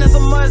fam, that's a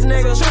must,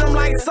 nigga. Treat them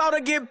like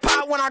soda, get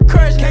popped when I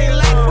crush. Can't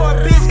lack for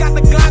a bitch, got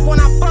the Glock when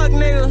I fuck,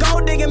 nigga.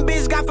 Gold digging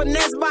bitch, got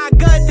finesse by a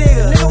gut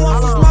digger. Nigga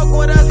want some smoke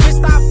with us, bitch,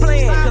 stop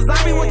playing. Cause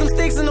I be with them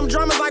sticks and them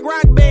drummers like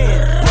rock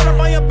band. Put up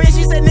on your bitch,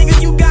 she said,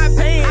 nigga, you got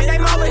pain. I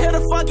came over here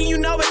to fuck and you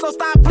know it, so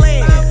stop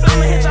playing.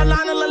 I'ma hit your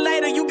line a little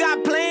later, you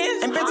got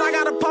plans? And bitch, I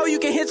got a pole, you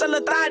can hit your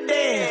little thigh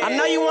dance. I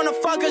know you wanna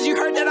fuck cause you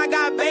heard that I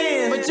got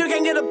bands. But you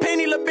can't get a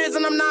penny, little bitch,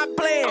 and I'm not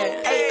playing.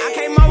 Ay, I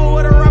came over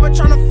with a rubber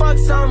tryna fuck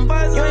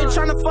something. You ain't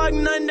tryna fuck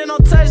nothing, then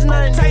don't touch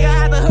nothing. Take her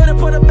out the hood and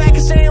put her back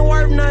and she ain't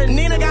worth nothing.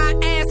 Nina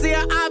got ass in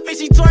her outfit,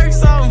 she twerk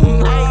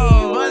something.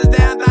 Ayy, bust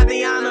down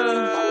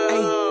Thothiana.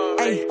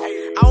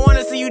 I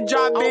wanna see you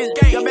drop,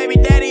 bitch. Your baby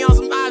daddy on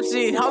some op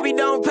shit. Hope he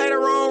don't play the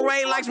wrong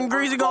way like some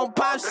greasy gon'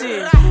 pop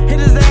shit. Hit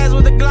his ass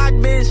with a Glock,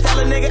 bitch. Tell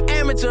a nigga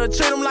amateur,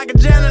 treat him like a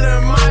janitor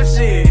and mop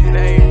shit.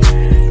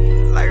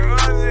 Like a mop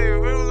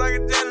shit, we don't like a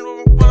janitor,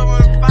 we pull up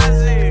on the spot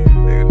shit.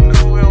 Nigga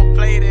know we don't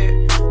play that,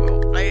 we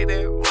don't play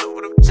that. Pull up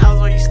with them chops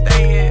where you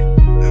stay at.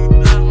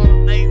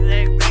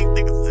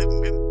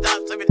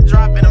 Niggas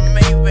dropping a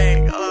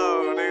Maybach.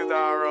 Oh, niggas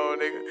all roll,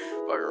 nigga.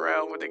 Fuck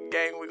around with the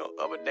gang, we gon'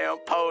 up and down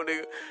pole,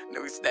 nigga.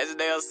 Nigga, snatch a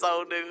damn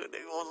soul, nigga.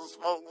 Nigga want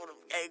some smoke with them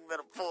gang,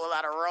 better pull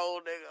out a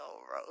roll, nigga. Oh,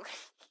 bro.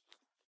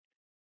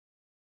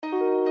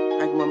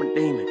 Like I'm a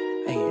demon.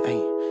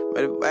 Ayy,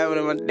 better buy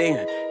with my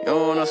demon. You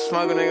don't want no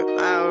smoke, nigga.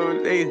 I'm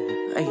a demon.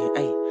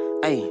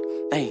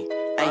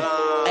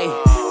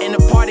 In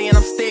the party and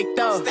I'm sticked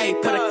up.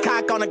 Ayy, put a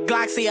cock on a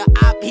Glock, see a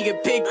op, he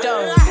get picked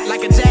up.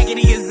 Like a jacket,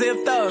 he get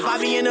zipped up. I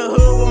be in the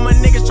hood with my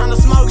niggas tryna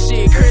smoke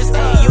shit. Chris,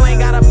 hey, you ain't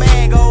got a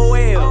bag, oh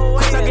well.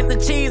 Quick, I get the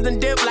cheese and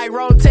dip like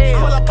Rotel.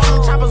 Pull up on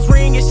them choppers,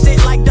 ring and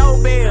shit like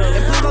doorbell.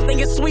 And please don't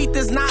think it's sweet,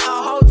 this not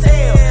a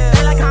hotel.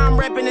 They like how I'm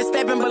reppin' and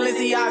steppin'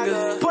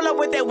 Balenciagas. Pull up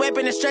with that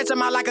weapon and stretch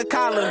him out like a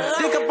collar.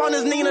 Stick up on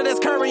this Nina, that's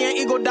Curry and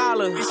Eagle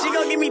Dollar. And she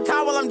gon' give me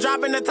top while I'm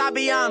dropping the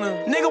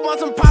Thothiana. Nigga want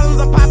some problems,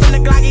 I'm popping the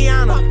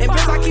Glockiana. And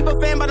bitch, I keep a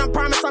fan, but I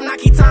promise I'm not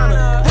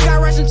Kitana. We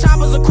got Russian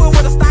choppers equipped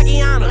with a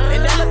Stockiana.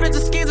 And that little bitch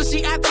is scared, so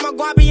she after my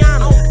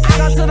Guapiana. I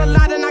go to the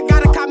lot and I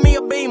gotta cop me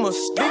a Beamer.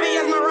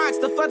 BBS my rocks,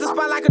 the fuck the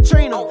spot like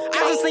Katrina. I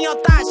just seen your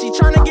thoughts, she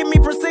tryna give me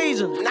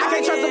precision. I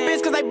can't trust a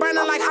bitch cause they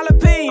burnin' like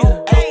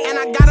jalapeno. And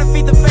I gotta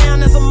feed the fam,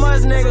 that's a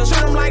must, nigga.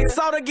 Treat them like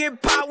soda,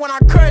 get popped when I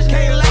crush.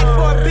 Can't lack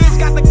for a bitch,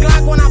 got the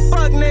Glock when I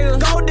fuck, nigga.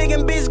 Gold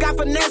digging bitch, got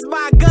finesse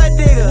by a gut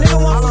digger. Nigga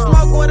want some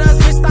smoke with us,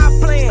 bitch, stop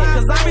playing.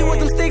 Cause I be with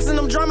them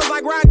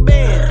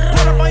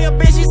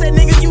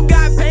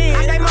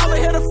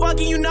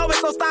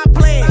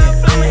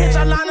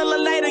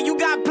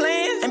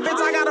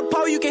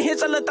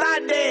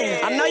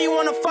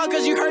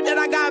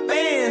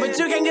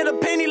can't get a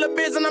penny, little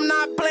bitch, and I'm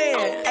not playing.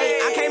 Hey,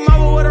 I came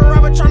over with a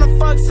rubber tryna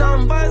fuck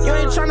something. You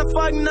ain't tryna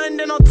fuck nothing,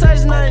 then don't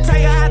touch nothing.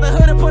 Take her out the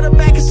hood and put her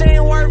back and she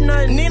ain't worth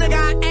nothing. Nina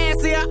got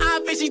ass in her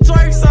outfit, she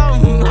twerk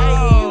something.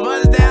 Hey,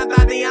 bust down,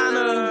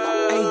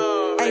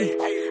 Thothiana. Hey,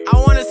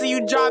 I wanna see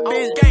you drop,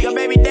 bitch. Your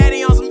baby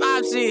daddy on some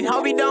op shit.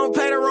 Hope he don't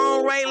play the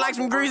wrong way like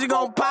some greasy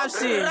gon' pop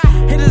shit.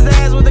 Hit his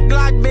ass with a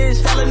Glock,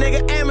 bitch. Tell a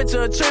nigga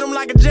amateur, treat him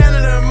like a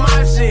janitor and mop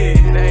shit.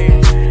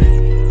 Hey,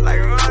 like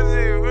a mop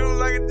shit, we don't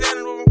like a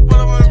janitor, we pull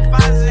up on the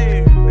spot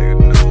shit. Nigga,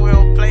 no, we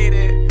don't play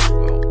that.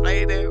 We don't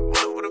play that.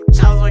 Pull up with them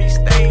chows where you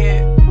stay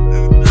at.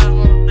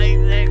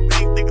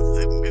 Niggas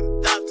sitting in the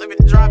top, took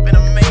a drop in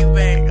a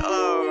Maybach.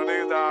 Oh,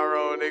 niggas all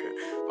wrong, nigga.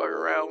 Fuck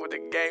around with the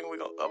gang, we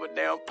gon' up and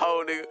down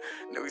pole, nigga.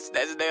 Nigga,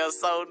 snatch a damn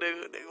soul,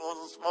 nigga. Nigga want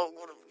some smoke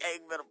with a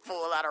gang, better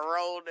pull out a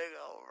roll, nigga.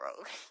 Oh, bro.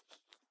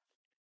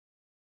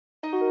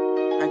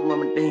 Like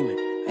I'm a demon,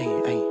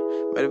 ayy, ayy.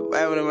 Better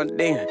buy with my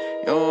demon.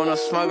 You don't want no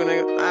smoke,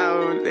 nigga.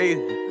 I'm a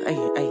demon,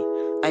 ayy, ayy,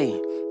 ayy,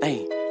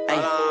 ayy,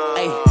 ayy,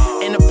 ayy.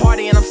 In the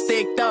party and I'm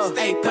sticked up.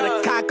 Ayy, put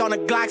a cock on a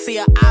Glock, see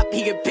a op,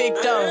 he get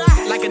picked up.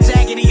 Like a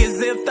jacket, he get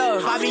zipped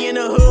up. I be in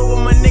the hood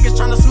with my niggas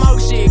tryna smoke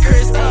shit.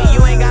 Chris, ayy,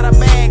 you ain't got a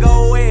bag,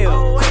 oh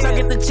well. Quick, I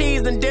get the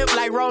cheese and dip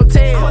like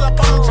Rotel. Pull up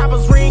on them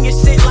choppers, ring and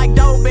shit like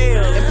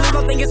doorbell. And please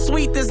don't think it's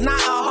sweet, this not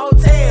a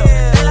hotel.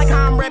 They like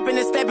how I'm reppin'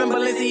 and steppin'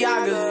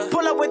 Balenciagas.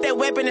 Pull up with that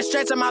weapon and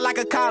stretch him out like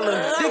a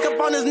collar. Dick up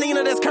on his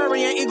Nina, that's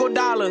Curry and Eagle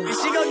Dollar.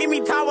 She gon' give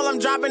me top while I'm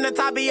dropping the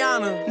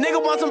Thothiana.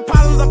 Nigga want some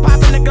problems, I'm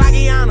popping the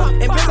Glockiana.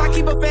 And bitch, I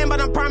keep a fan, but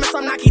I promise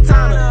I'm not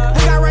Kitana.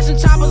 We got Russian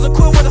choppers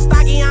equipped with a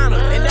Stockiana.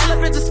 And that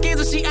little bitch is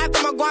scared, she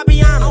after my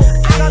Guapiana.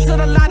 I go to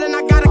the lot and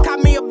I gotta cop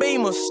me a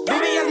Beamer.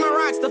 BBS my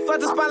rocks, the fuck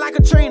the spot like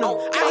a Trina.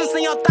 I just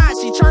seen your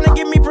thoughts, she tryna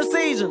give me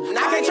procedure.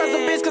 I can't trust a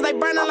bitch cause they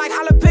burnin' like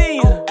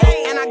jalapeno.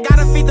 And I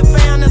gotta feed the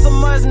fam, that's a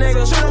must,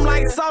 nigga. Treat them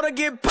like soda,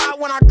 get popped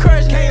when I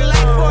crush. Can't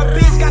lack for a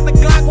bitch, got the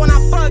Glock when I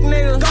fuck,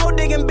 nigga. Gold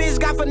digging bitch,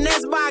 got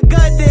finesse by a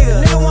gut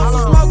digger. Nigga want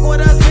some smoke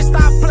with us, bitch,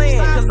 stop playing.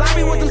 Cause I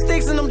be with them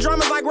sticks and them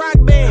drummers like rock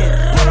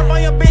band. Put up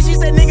on your bitch, she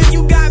said, nigga,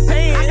 you got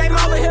pain. I came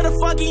over here to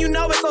fuck and you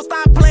know it, so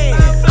stop playing.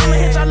 I'ma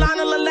hit your line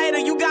a little later,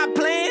 you got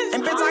plans?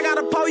 And bitch, I got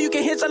a pole, you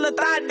can hit your little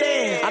thigh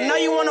dance. I know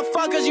you wanna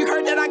fuck cause you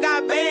heard that I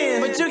got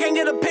bands. But you can't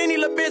get a penny,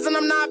 little bitch, and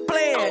I'm not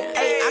playing.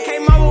 Hey, I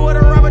came over with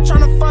a rubber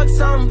tryna fuck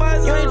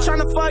something. You ain't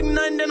tryna fuck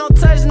nothing, then don't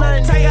touch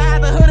nothing. Take her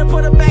out the hood and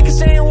put her back and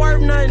she ain't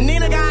worth nothing.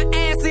 Nina got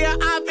ass in her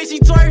outfit, she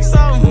twerk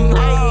something.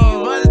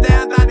 Ayy, bust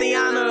down,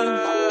 Thothiana.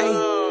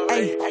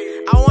 Ayy,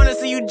 I wanna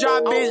see you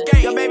drop,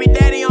 bitch. Your baby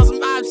daddy on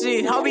some op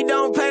shit. Hope he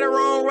don't play the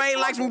wrong way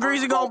like some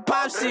greasy gon'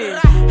 pop shit.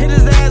 Hit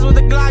his ass with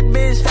a Glock,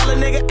 bitch. Tell a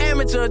nigga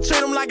amateur,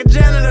 treat him like a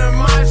janitor and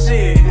mop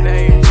shit.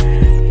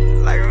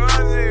 Ayy, like a mop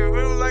shit, we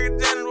don't like a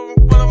janitor, we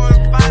pull up on the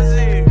spot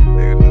shit.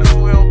 Nigga,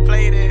 no, we don't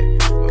play that.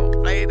 We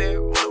don't play that.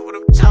 Pull up with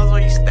them chows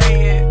where you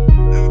stay at.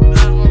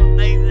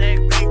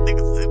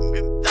 Niggas sitting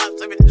in the top,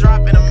 took a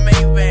drop in a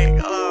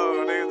Maybach.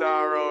 Oh, niggas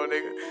all wrong,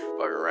 nigga.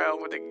 Fuck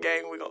around with the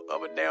gang, we gon'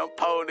 up and down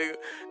pole, nigga.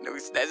 Nigga,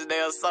 snatch a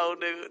damn soul,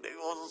 nigga. Nigga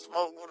want some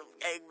smoke with a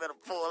gang, better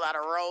pull out a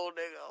roll,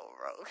 nigga. Oh,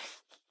 bro.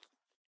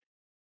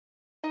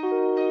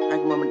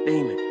 Like I'm a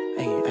demon,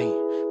 ayy, ayy.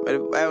 Better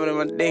buy with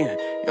my demon.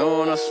 You don't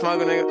want no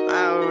smoke, nigga.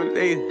 I'm a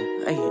demon,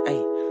 ayy,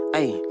 ayy,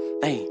 ayy,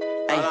 ayy,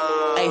 ayy,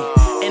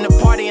 ayy. In the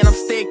party and I'm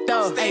sticked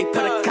up. Ayy,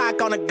 put a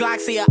cock on a Glock,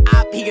 see a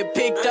op, he get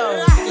picked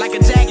up. Like a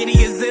jacket, he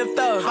get zipped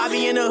up. I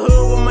be in the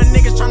hood with my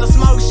niggas tryna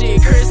smoke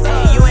shit. Chris,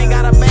 ayy, you ain't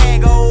got a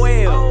bag, oh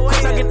well.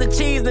 Quick, I get the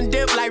cheese and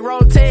dip like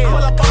Rotel.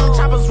 Pull up on them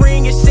choppers,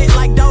 ring and shit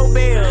like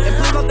doorbell. And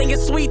please don't think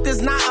it's sweet,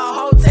 this not a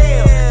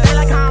hotel. They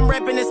like how I'm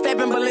reppin' and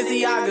steppin'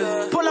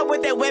 Balenciagas. Pull up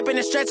with that weapon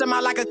and stretch him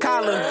out like a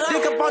collar.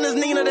 Dick up on his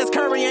Nina, that's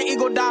Curry and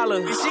Eagle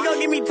Dollar. She gon'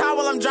 give me top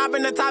while I'm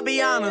dropping the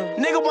Thothiana.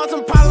 Nigga want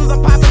some problems,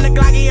 I'm popping the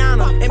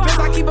Glockiana. And bitch,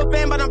 I keep a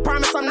fan, but I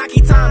promise I'm not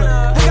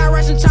Kitana. We got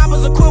Russian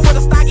choppers equipped with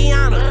a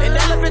Stockiana. And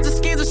that little bitch is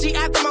scared, she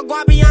after my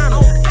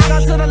Guapiana. I go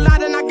to the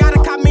lot and I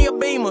gotta cop me a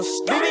Beamer.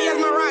 BBS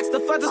my rocks, the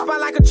fuck the spot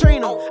like a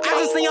Trina. I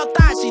just seen your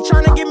thoughts, she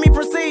tryna give me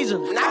procedure.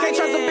 I can't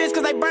trust a bitch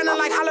cause they burnin'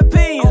 like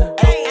jalapeno.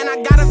 And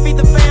I gotta feed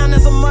the fam,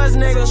 that's a must,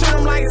 nigga. Treat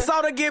them like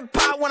soda, get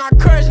popped when I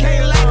crush.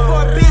 Can't lack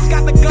for a bitch,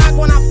 got the Glock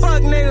when I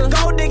fuck, nigga.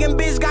 Gold digging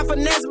bitch, got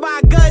finesse by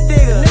a gut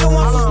digger. Nigga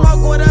want some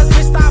smoke with us,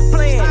 bitch, stop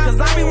playing. Cause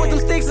I be with them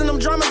sticks and them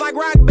drummers like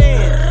rock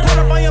band. Put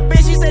up on your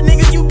bitch, she said,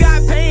 nigga, you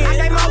got pain. I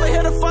came over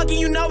here to fuck and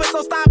you know it,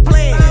 so stop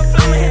playing.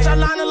 I'ma hit your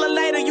line a little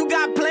later, you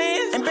got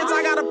plans? And bitch,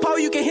 I got a pole,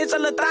 you can hit your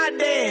little thigh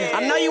dance.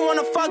 I know you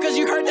wanna fuck cause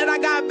you heard that I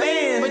got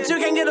bands. But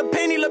you can't get a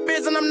penny, little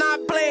bitch, and I'm not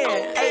playing.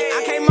 Ayy,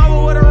 I came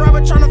over with a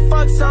rubber tryna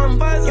fuck something.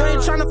 You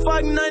ain't tryna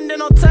fuck nothing, then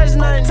don't touch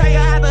nothing. Take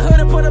her out the hood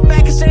and put her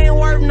back and she ain't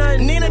worth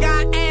nothing. Nina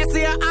got ass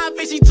in her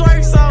outfit, she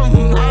twerk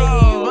something.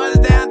 Ayy,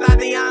 bust down,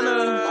 Thothiana.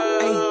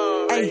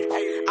 Ayy,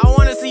 I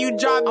wanna see you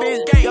drop,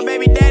 bitch. Your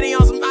baby daddy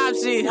on some op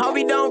shit. Hope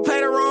he don't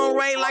play the wrong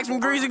way like some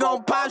greasy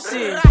gon' pop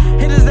shit.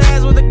 Hit his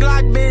ass with a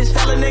Glock, bitch.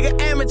 Tell a nigga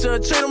amateur,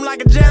 treat him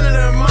like a janitor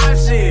and mop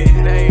shit.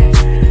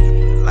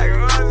 Ayy, like a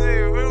mop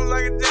shit, we don't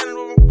like a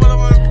janitor, we pull up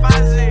on the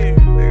spot shit.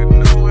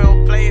 Nigga, no, we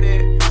don't play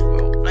that. We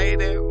don't play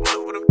that. Pull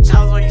up with them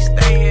chows where you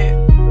stay at.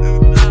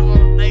 Nigga,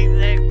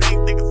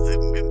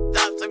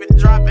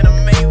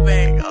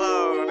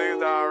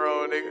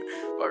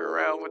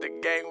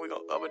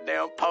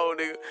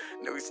 nigga.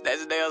 Nigga, we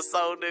snatch their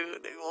soul, nigga.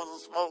 Nigga want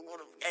some smoke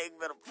with a gang,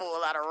 better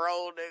pull out a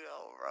roll, nigga.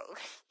 Oh, bro.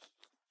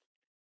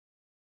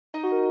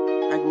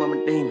 Like I'm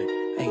a demon,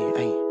 ayy,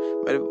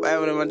 ayy. Better buy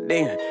with my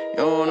demon. You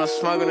don't want no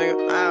smoke, nigga.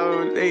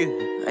 I'm a demon,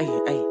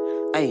 ayy, ayy,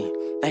 ayy,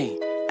 ayy,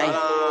 ayy,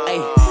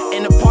 ayy.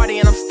 In the party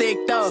and I'm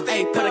sticked up.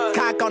 Ayy, put a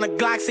cock on a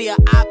Glock, see a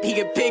op, he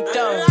get picked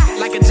up.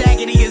 Like a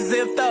jacket, he get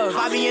zipped up.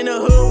 I be in the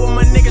hood with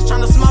my niggas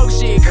tryna smoke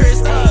shit. Chris,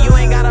 hey, you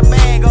ain't got a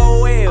bag,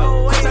 oh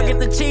well. Quick, I get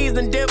the cheese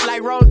and dip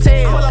like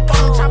Rotel. Pull up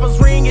on them choppers,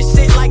 ring and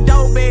shit like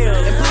doorbell.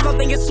 And please don't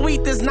think it's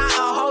sweet, this not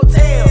a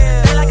hotel.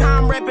 They like how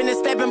I'm reppin' and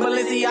steppin'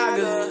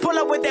 Balenciaga. Pull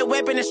up with that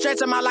weapon and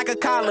stretch him out like a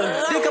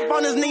collar. Dick up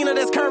on his Nina,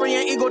 that's Curry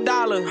and Eagle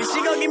Dollar. And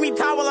she gon' give me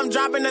top while I'm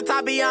dropping the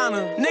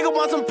Thothiana. Nigga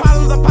want some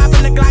problems, I'm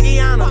popping the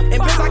Glockiana.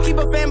 And bitch, I keep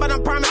a fan, but I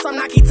promise I'm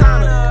not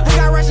Kitana. We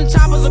got Russian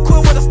choppers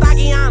equipped with a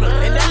Stockiana.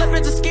 And that little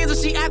bitch is schizo,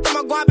 she after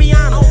my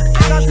Guapiana.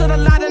 I go to the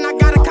lot and I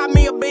gotta cop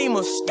me a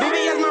Beamer.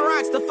 BBS my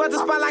rocks, the fuck the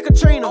spot like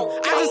Katrina.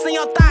 I just seen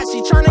your thoughts,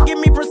 she tryna give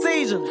me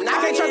procedure. And I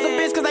can't trust a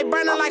bitch cause they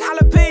burnin' like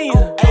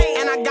jalapeno.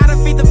 And I gotta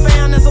feed the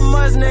fam, that's a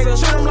must, nigga.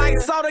 Treat them like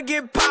soda,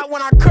 get popped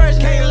when I crush.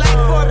 Can't lack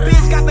for a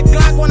bitch, got the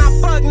Glock when I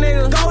fuck,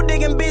 nigga. Gold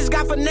digging bitch,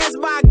 got finesse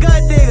by a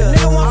gut digger.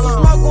 Nigga want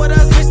some smoke with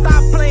us, bitch,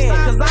 stop playing.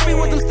 Cause I be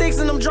with them sticks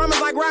and them drummers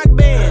like rock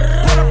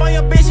band. Put up on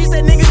your bitch, she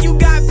said, nigga, you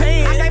got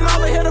pain. I came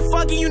over here to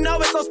fuck you know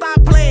it, so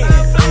stop playing.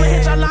 I'ma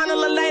hit your line a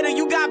little later,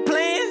 you got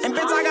plans? And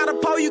bitch, I got a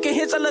pole, you can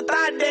hit your little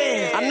thigh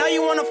dance. I know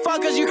you wanna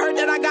fuck cause you heard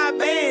that I got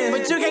bands.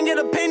 But you can't get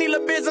a penny,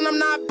 little bitch, and I'm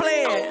not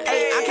playing.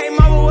 Ayy, I came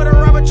over with a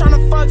rubber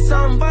tryna fuck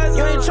something.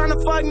 You ain't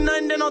tryna fuck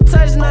nothing, then don't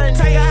touch nothing.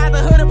 Take her out the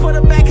hood and put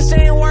her back cause she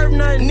ain't worth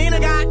nothing. Nina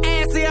got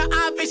ass in her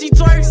outfit, she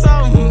twerk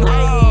something.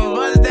 Ayy,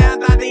 bust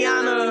down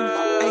Thothiana.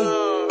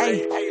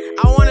 Ayy,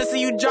 I wanna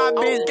see you drop,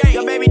 bitch.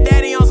 Your baby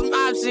daddy on some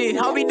op shit.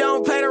 Hope he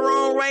don't play the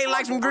wrong way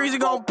like some greasy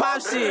gon'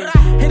 pop shit.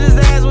 Hit his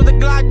ass with a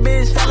Glock,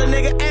 bitch. Tell a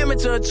nigga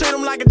amateur. Treat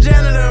him like a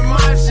janitor and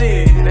mop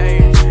shit.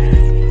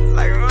 Ayy,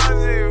 like a mop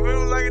shit. We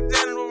don't like a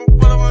janitor, we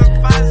pull up on the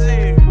pot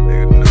shit.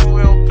 Nigga, no,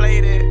 we don't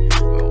play that.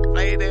 We don't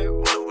play that.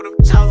 Pull up with them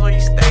chops where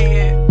you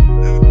stay at.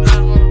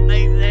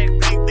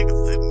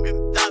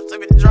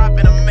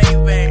 Dropping a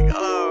Maybach.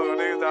 Oh,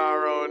 niggas all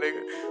wrong,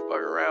 nigga.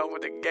 Fuck around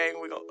with the gang,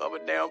 we gon' up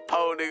and down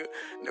pole, nigga.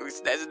 Nigga, we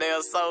snatch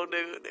their soul,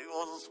 nigga. Nigga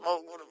want some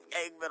smoke with them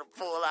gang, better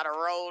pull out a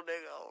roll,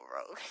 nigga. Oh,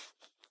 bro.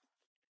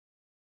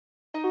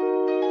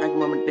 Like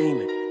I'm a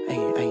demon,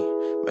 ayy,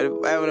 ayy. Better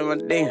buy with my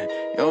demon.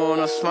 You don't want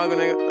no smoke,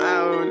 nigga.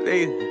 I'm a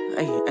demon,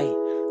 ayy, ayy,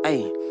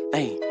 ayy,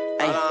 ayy,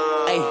 ayy,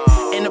 ayy.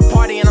 In the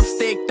party and I'm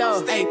sticked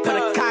up. Ayy, put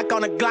a cock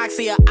on a Glock,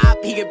 see a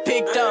op, he get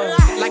picked up.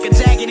 Like a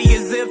jacket, he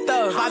get zipped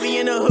up. I be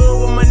in the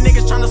hood with my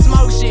niggas tryna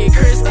smoke shit.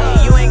 Chris,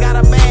 hey, you ain't got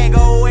a bag,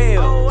 oh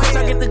well. Quick,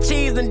 I get the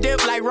cheese and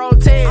dip like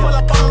Rotel. Pull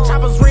up on them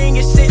choppers, ring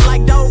and shit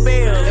like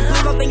doorbell. And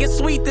please don't think it's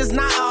sweet, this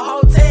not a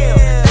hotel.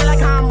 They like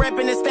how I'm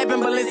reppin' and steppin'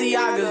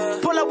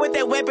 Balenciaga. Pull up with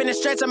that weapon and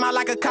stretch him out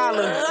like a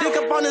collar. Dick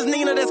up on his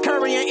Nina, that's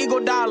Curry and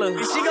Eagle Dollar.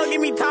 And she gon' give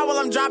me top while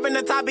I'm dropping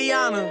the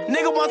Thothiana.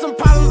 Nigga want some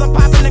problems, I'm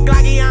popping the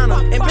Glockiana.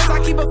 And bitch,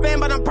 I keep a fan,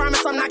 but I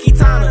promise I'm not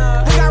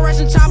Kitana. We got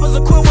Russian choppers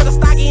equipped with a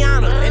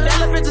Stockiana. And that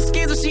little bitch is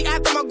schizo, she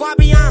after my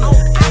Guapiana.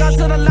 I go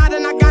to the lot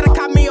and I gotta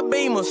cop me a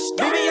Beamer.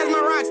 BBS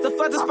my rocks, the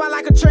fuck the spot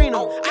like Katrina.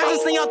 I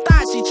just seen your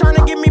thoughts, she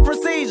tryna give me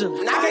procedure.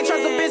 And I can't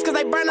trust a bitch cause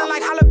they burnin'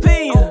 like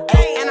jalapeno.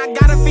 And I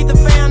gotta feed the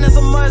fam, that's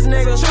a must,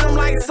 nigga. Treat them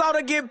like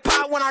soda, get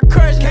popped when I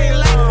crush. Can't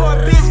lack for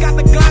a bitch, got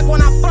the Glock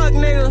when I fuck,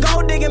 nigga.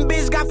 Gold digging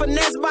bitch, got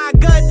finesse by a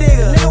gut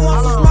digger. Nigga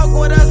want some smoke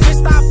with us, bitch,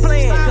 stop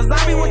playing. Cause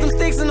I be with them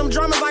sticks and them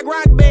drummers like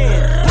rock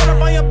band. Put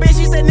up on your bitch,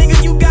 she said,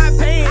 nigga, you got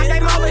pain. I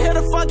came over here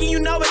to fuck you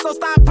know it, so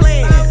stop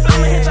playing.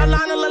 I'ma hit your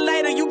line a little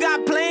later, you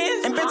got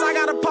plans? And bitch, I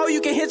got a pole, you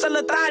can hit your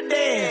little thigh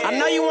dance. I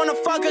know you wanna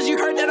fuck cause you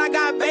heard that I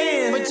got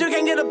bands. But you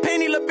can't get a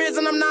penny, little bitch,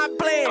 and I'm not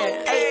playing.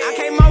 Ayy, I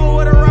came over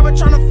with a rubber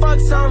tryna fuck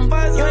something.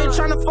 You ain't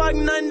tryna fuck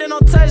nothing, then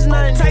don't touch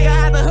nothing. Take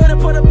her out the hood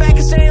and put her back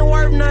cause she ain't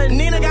worth nothing.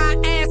 Nina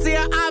got ass in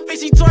her outfit,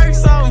 she twerk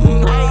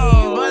something.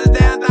 Ayy, bust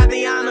down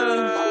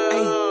Thothiana.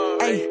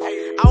 Ayy,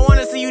 I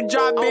wanna see you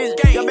drop,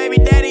 bitch. Your baby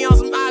daddy on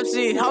some op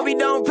shit. Hope he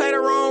don't play the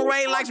wrong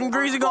way like some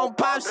greasy gon'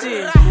 pop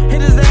shit.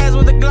 Hit his ass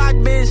with a Glock,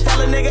 bitch.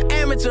 Tell a nigga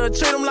amateur.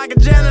 Treat him like a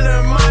janitor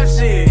and mop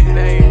shit.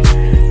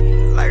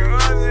 Ayy, like a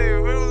mop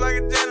shit. We don't like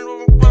a janitor,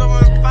 we pull up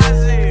on the pot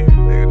shit.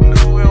 Nigga,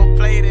 no, we don't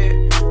play that.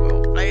 We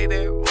don't play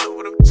that. Pull up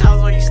with them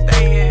chops where you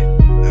stay at.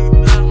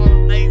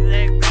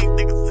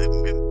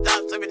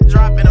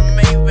 Dropping a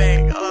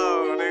Maybach.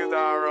 Oh, niggas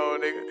all wrong,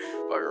 nigga.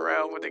 Fuck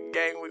around with the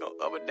gang, we gon'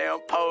 up and down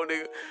pole,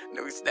 nigga.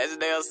 Nigga, we snatch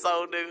their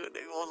soul, nigga.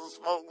 Nigga want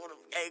some smoke with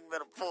them gang,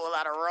 better pull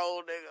out a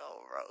roll, nigga.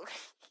 Oh, bro.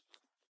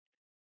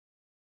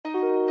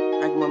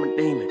 Like I'm a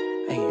demon,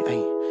 ayy,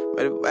 ayy.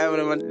 Better buy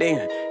with my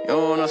demon. You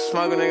don't want no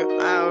smoke, nigga.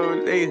 I'm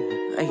a demon,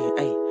 ayy,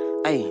 ayy,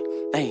 ayy,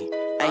 ayy,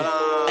 ayy,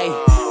 ayy.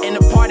 In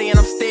the party and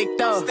I'm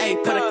sticked up.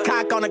 Ayy, put a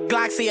cock on a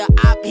Glock, see a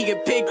op, he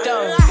get picked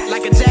up.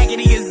 Like a jacket,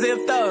 he get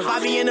zipped up. I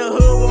be in the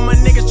hood with my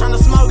niggas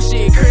tryna smoke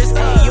shit. Chris,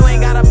 hey, you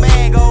ain't got a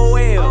bag, oh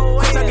well.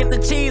 Quick, I get the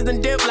cheese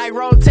and dip like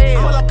Rotel.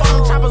 Pull up on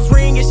them choppers,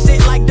 ring and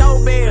shit like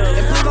doorbell.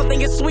 And please don't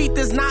think it's sweet,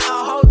 this not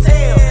a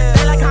hotel.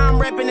 They like how I'm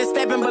reppin' and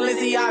steppin'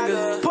 Balenciaga.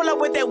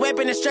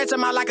 and stretch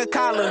him out like a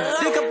collar.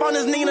 Dick up on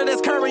his Nina,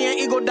 that's curry and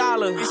eagle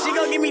dollar. She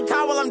gon' give me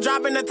top while I'm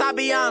dropping the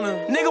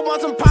Thothiana. Nigga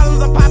want some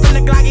problems, I'm popping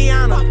the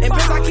Thothiana. And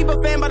bitch, I keep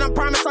a fan, but I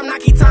promise I'm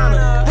not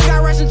Quintana. We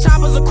got Russian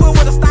choppers equipped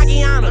with a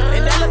Thothiana.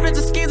 And that little bitch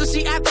is schizo,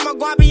 she after my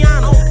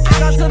Guapiana. I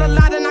go to the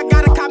lot and I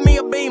gotta cop me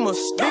a Beamer.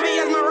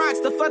 BBS my rocks,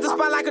 the fuck the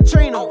spot like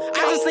Katrina.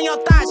 I just seen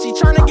your thoughts, she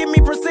tryna give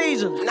me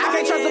procedure. I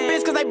can't trust a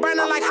bitch cause they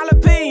burnin' like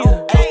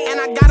jalapeno. And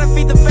I gotta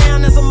feed the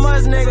fam, that's a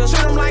must, nigga.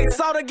 Treat them like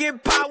soda,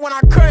 get popped when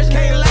I crush.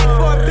 Can't lack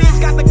for a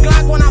bitch, got the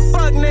Glock when I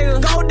fuck, nigga.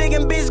 Gold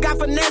digging bitch, got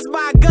finesse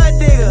by a gut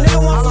digger.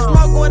 Nigga want some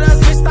smoke with us,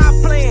 bitch, stop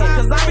playing.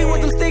 Cause I be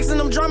with them sticks and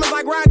them drummers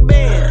like rock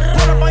band.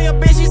 Pull up on your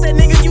bitch, she said,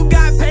 nigga, you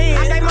got pain.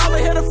 I came over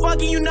here to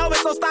fuck you know it,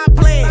 so stop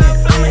playing.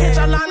 I'ma hit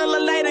your line a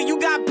little later, you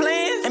got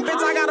plans? And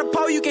bitch, I got a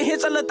pole, you can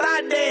hit your little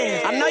thigh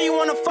dance. I know you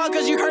wanna fuck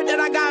cause you heard that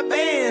I got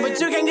bands. But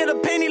you can't get a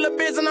penny, little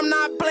bitch, and I'm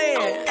not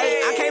playing.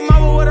 Hey, I came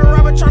over with a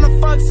rubber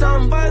tryna fuck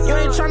something. You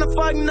ain't tryna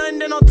fuck nothing,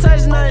 then don't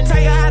touch nothing.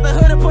 Take her out the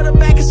hood and put her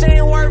back and she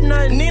ain't worth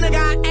nothing. Nina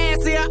got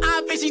ass in her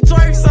outfit, she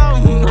twerk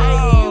something.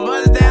 Hey,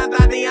 bust down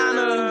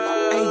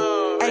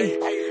Thothiana. Hey,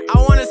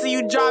 I wanna see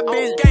you drop,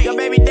 bitch. Your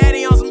baby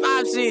daddy on some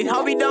op shit.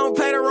 Hope he don't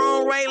play the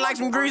wrong way like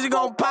some greasy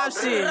gon' pop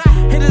shit.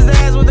 Hit his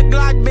ass with a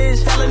Glock,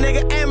 bitch. Tell a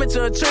nigga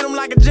amateur. Treat him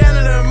like a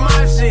janitor and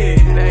mop shit.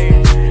 Hey,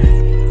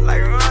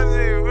 like a mop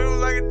shit. We don't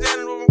like a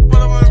janitor. We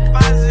pull up on the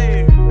spot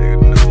shit. Nigga,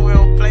 no, we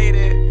don't play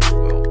that.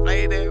 We don't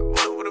play that.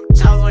 Pull up with them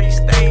chops where you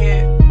stay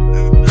at.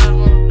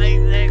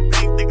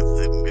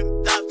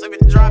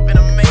 Dropping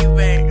a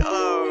Maybach.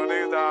 Oh,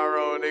 niggas all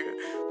wrong, nigga.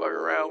 Fuck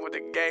around with the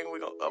gang, we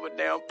gon' up and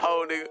down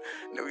pole, nigga.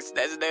 Nigga, we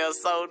snatch their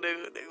soul,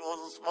 nigga. Nigga want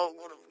some smoke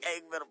with the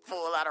gang, better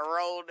pull out a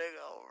roll,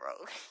 nigga. Oh, bro.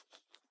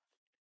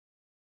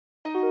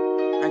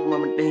 Like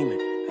I'm a demon.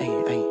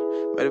 Hey,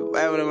 better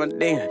buy with my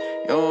demon.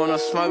 You don't want no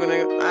smoke,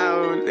 nigga.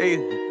 I'm a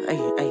demon.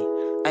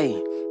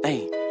 Hey.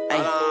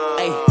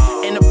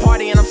 In the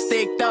party and I'm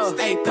sticked up.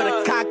 Hey, put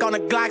a cock on a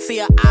Glock, see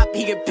a op,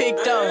 he get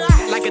picked up.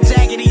 Like a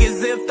jacket, he get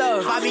zipped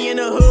up. I be in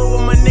the hood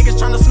with my niggas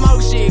tryna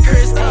smoke shit.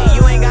 Chris, hey,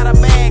 you ain't got a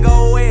bag,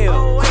 oh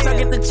well. Bitch, I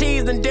get the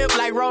cheese and dip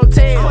like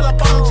Rotel. Pull up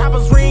on them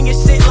choppers, ring and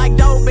shit like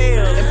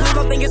doorbell. And please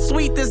don't think it's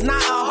sweet, this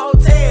not a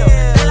hotel.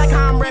 They like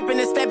how I'm reppin'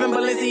 and steppin'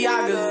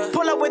 Balenciaga.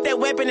 Pull up with that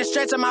weapon and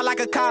stretch him out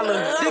like a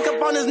collar. Dick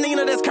up on his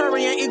Nina, that's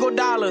curry and eagle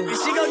dollar.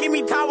 She gon' give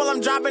me top while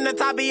I'm dropping the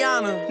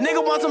Thothiana.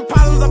 Nigga want some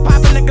problems, I'm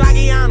popping the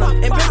Thothiana.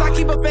 And bitch, I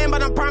keep a fan,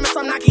 but I promise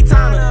I'm not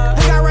Quintana.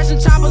 We got Russian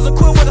choppers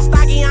equipped with a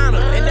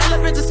Thothiana. And that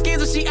little bitch is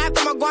schizo, she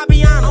after my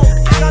Guapiana.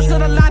 I go to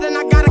the lot and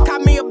I gotta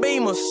cop me a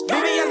Beamer.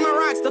 BBS my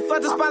rocks, the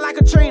fuck the spot like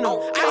Katrina.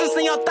 I just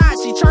seen your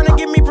thoughts, she tryna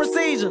give me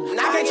procedure.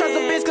 I can't trust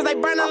a bitch cause they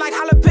burnin' like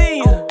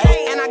jalapeno.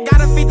 And I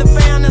gotta feed the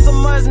fam, that's a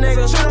must,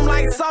 nigga. Treat them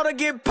like soda,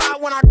 get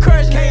popped when I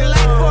crush. Can't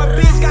lack for a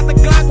bitch, got the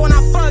Glock when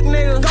I fuck,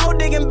 nigga. Gold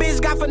digging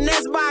bitch, got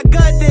finesse by a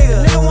gut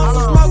digger. Nigga want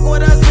some smoke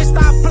with us, bitch,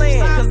 stop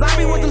playing. Cause I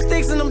be with them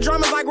sticks and them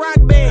drummers like rock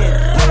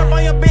band. Pull up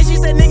on your bitch, she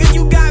said, nigga,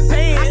 you got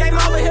pain. I came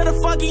over here to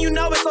fuck you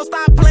know it, so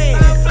stop playing.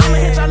 I'ma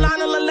hit your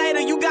line a little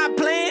later, you got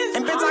plans?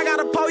 And bitch, I got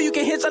a pole, you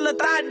can hit your little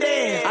thigh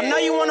dance. I know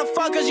you wanna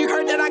fuck cause you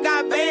heard that I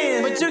got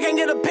bands. But you can't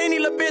get a penny,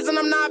 little bitch, and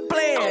I'm not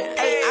playing.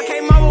 Hey, I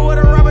came over with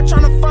a rubber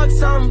tryna fuck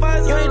something.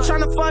 You ain't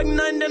tryna fuck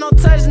nothing, then don't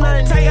touch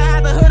nothing. Take her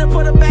out the hood and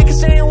put her back and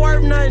she ain't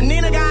worth nothing.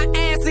 Nina got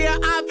ass in her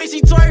outfit,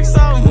 she twerk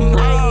something.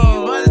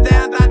 Hey, bust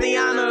down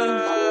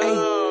Thothiana.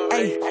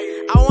 Hey,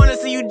 I wanna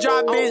see you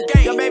drop,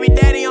 bitch. Your baby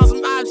daddy on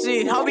some op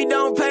shit. Hope he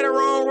don't play the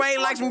wrong way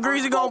like some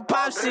greasy gon'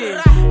 pop shit.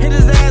 Hit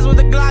his ass with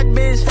a Glock,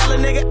 bitch. Tell a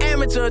nigga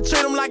amateur.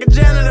 Treat him like a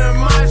janitor and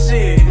mop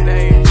shit.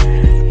 Hey,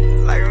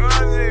 like a mop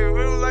shit. We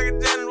don't like a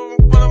janitor, we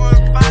pull up on the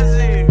spot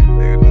shit.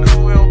 Nigga,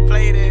 no, we don't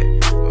play that.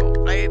 We don't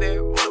play that.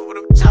 Pull up with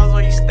them chops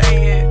where you stay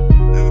at.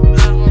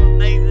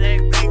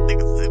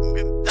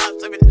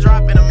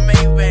 Dropping a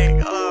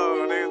Maybach.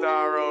 Oh, niggas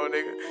all wrong,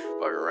 nigga.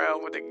 Fuck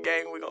around with the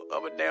gang, we gon'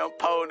 up and down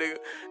pole, nigga.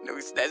 Nigga,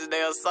 we snatch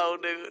their soul,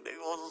 nigga. Nigga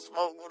want some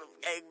smoke with them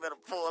gang, better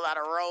pull out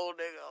a roll,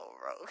 nigga. Oh,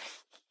 bro.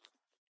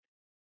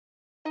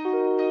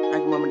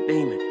 Like I'm a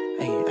demon.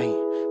 Hey,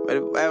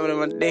 better buy with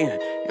my demon.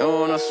 You don't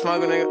want no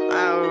smoke, nigga.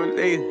 I'm a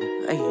demon.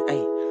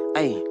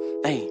 Hey.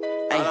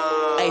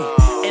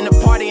 In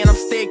the party and I'm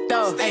sticked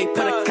up. Hey,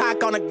 put a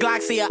cock on a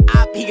Glock, see a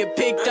op, he get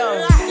picked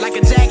up. Like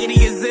a jacket, he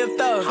get zipped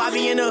up. I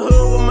be in the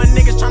hood with my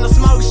niggas tryna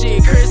smoke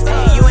shit. Chris,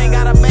 hey, you ain't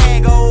got a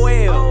bag, oh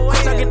well.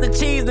 Bitch, I get the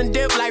cheese and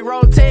dip like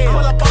Rotel. Pull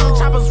up on them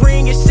choppers,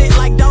 ring and shit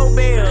like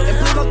doorbell. And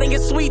please don't think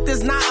it's sweet,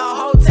 this not a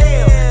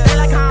hotel. They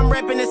like how I'm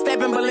reppin' and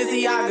steppin'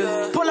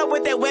 Balenciaga. Pull up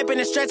with that weapon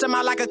and stretch him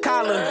out like a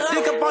collar.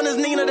 Dick up on his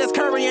Nina, that's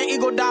curry and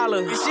eagle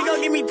dollar. She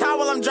gon' give me top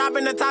while I'm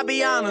dropping the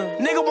Thothiana.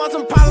 Nigga want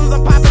some problems,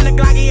 I'm popping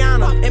the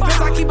Thothiana. And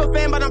bitch, I keep a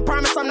fan, but I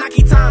promise I'm not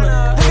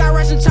Quintana. We got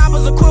Russian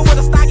choppers equipped with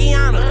a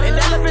Thothiana. And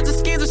that little bitch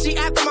is schizo, she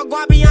after my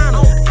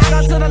Guapiana. I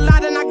go to the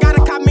lot and I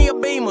gotta cop me a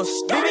Beamer.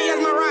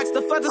 BBS my rocks,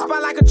 the fuck the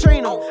spot like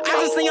Katrina. I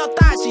just seen your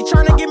thoughts, she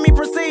tryna give me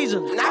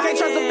procedure. I can't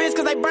trust a bitch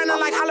cause they burnin'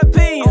 like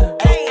jalapeno.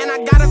 And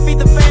I gotta feed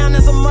the fam,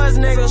 that's a must,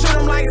 nigga. Treat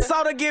them like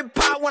soda, get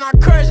popped when I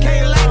crush.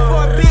 Can't lack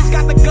for a bitch,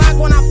 got the Glock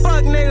when I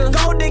fuck, nigga.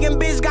 Gold digging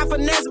bitch, got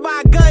finesse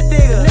by a gut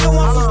digger. Nigga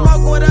want some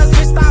smoke with us,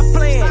 bitch, stop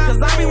playing.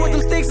 Cause I be with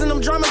them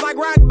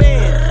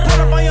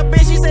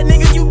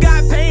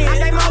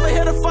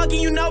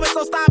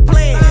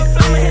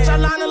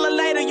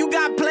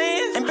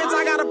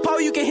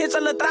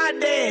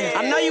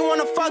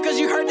fuck cause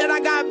you heard that I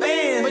got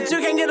banned. But you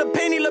can't get a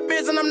penny, little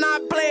bitch, and I'm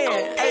not playing.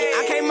 Ay,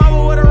 I came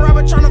over with a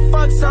rubber tryna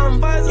fuck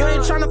something. You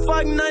ain't tryna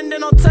fuck nothing,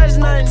 then don't touch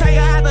nothing. Take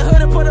her out the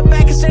hood and put her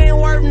back, cause she ain't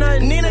worth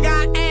nothing. Nina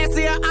got ass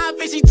in her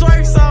outfit, she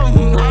twerk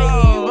something.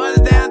 Ay,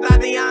 bust down,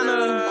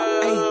 Thothiana.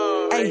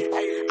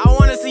 I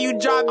wanna see you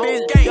drop,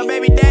 bitch. Your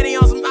baby daddy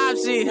on some op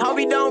shit. Hope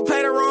he don't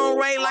play the wrong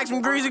way, like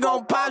some greasy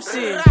gon' pop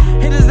shit.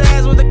 Hit his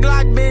ass with a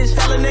Glock, bitch.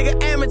 Tell a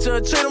nigga amateur,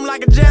 treat him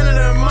like a janitor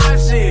and mop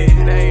shit.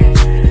 Ay,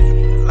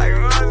 like a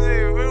mop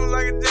shit, we don't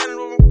like a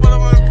janitor, we pull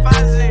up on the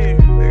pot shit.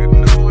 Nigga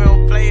know we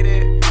don't play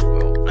that, we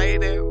don't play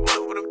that. What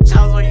with them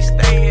chows where you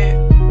stay at?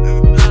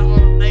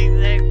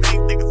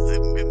 Niggas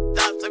sitting in the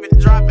top, so been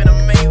dropping a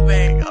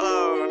Maybach.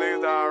 Oh,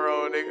 niggas all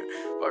road, nigga.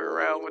 Fuck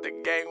around with the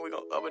gang, we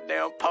gon' up and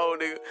down pole,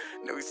 nigga.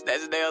 Nigga, we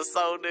snatch it down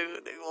soul,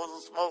 nigga. Nigga want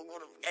some smoke with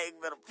them gang,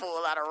 better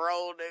pull out a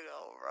roll, nigga.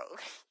 Oh, bro.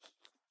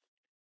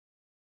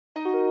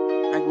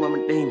 Like I'm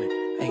a demon,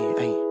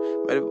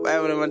 ayy, better buy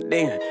with my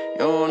demon. You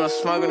don't want no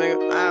smoke,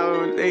 nigga,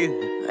 I'm a demon.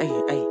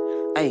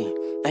 Ayy.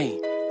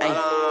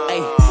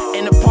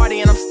 In the party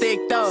and I'm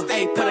sticked up.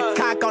 Ayy, put a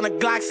cock on a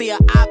Glock, see a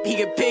op, he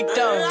get picked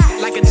up.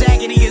 Like a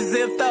jacket, he get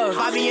zipped up.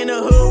 I be in the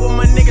hood with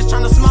my niggas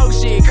tryna smoke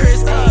shit.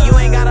 Chris, you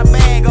ain't got a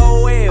bag,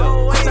 oh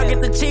well. Please don't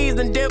get the cheese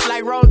and dip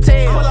like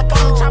Rotel. Pull up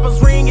on them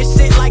choppers, ring and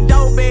shit like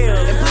doorbell.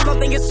 And please don't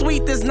think it's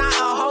sweet, this not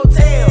a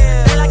hotel.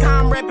 They like how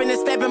I'm reppin' and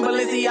steppin'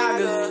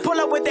 Balenciaga. Pull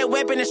up with that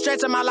weapon and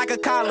stretch him out like a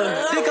collar.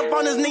 Dick up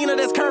on this Nina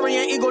that's curry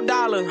and Eagle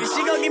Dollar.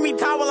 She gon' give me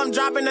top while I'm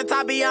dropping the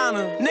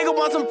Thothiana. Nigga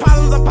want some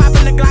problems, I'm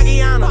popping the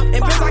Glockiana.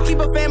 And bitch, I keep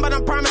a fan, but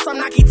I promise I'm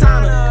not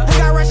Kitana. We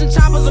got Russian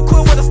choppers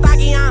equipped with a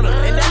Stockiana.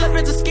 And that little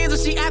bitch is schizo,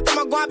 she after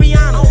my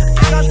Guapiana.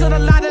 I go to the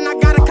lot and I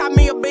gotta cop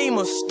me a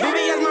Beamer.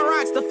 BBS my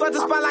rocks, the fuck the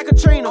spot like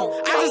Katrina.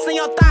 I just seen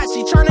your thoughts,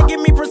 she tryna give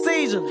me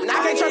precision.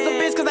 I can't trust a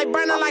bitch cause they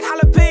burnin' like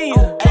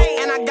jalapeno.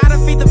 And I gotta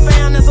feed the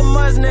fam, that's a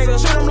must, nigga.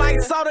 Treat them like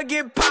soda,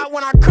 get popped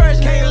when I crush.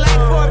 Can't lack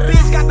for a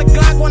bitch, got the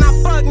Glock when I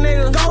fuck,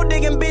 nigga. Gold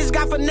digging bitch,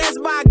 got finesse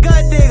by a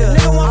gut digger.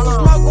 Nigga want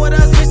some smoke with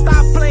us, bitch,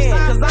 stop playing.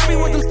 Cause I be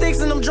with them sticks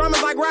and them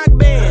drummers like rock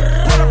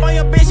band. Pull up on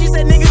your bitch, she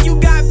said, nigga, you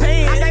got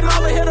pain. I came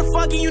over here to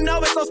fuck you, you know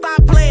it, so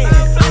stop playing.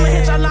 I'ma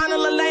hit your line a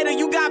little later,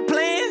 you got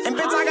plans? And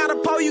bitch, I got a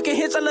pole, you can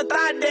hit your little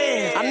thigh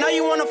dance. I know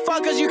you wanna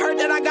fuck cause you heard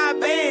that I got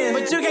banned.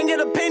 But you can't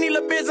get a penny,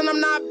 little bitch, and I'm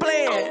not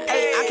playing.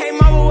 Ay, I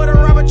came over with a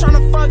rubber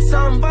tryna fuck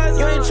something.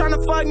 You ain't tryna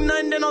fuck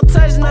nothing, then don't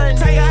touch nothing.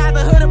 Take her out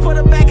the hood and put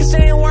her back, cause she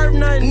ain't worth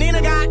nothing.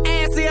 Nina got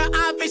ass in her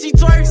outfit, she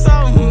twerk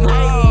something.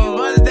 Ayy,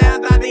 bust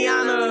down,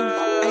 Thothiana.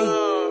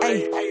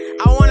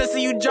 I wanna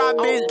see you drop,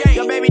 bitch.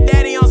 Your baby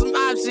daddy on some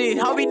op shit.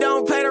 Hope he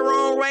don't play the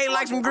wrong way,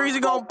 like some greasy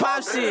gon'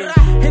 pop shit.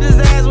 Hit his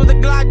ass with a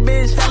Glock,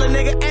 bitch. Tell a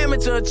nigga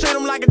amateur, treat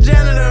him like a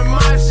janitor and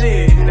mop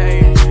shit.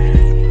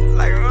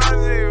 Like a mop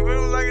shit, we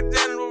don't like a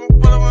janitor, we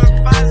pull up on the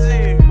spot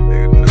shit.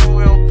 Nigga know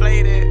we don't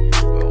play that,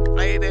 we don't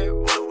play that.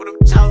 What with them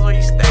chows where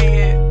you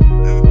stay at?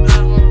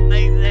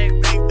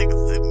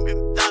 Niggas sitting in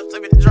the top, so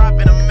been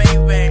dropping a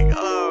Maybach.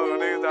 Oh,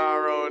 niggas all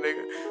road,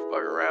 nigga.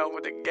 Fuck around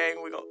with the gang,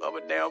 we gon' up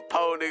and down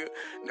pole, nigga.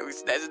 Nigga, we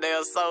snatch it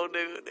down soul,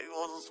 nigga. Nigga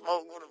want some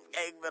smoke with them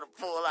gang, better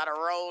pull out a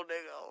roll,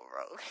 nigga. Oh,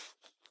 bro.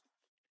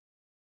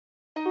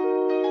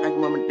 Like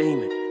I'm a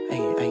demon,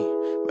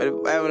 ayy, better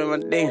buy with my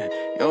demon.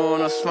 You don't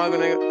want no smoke,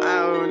 nigga,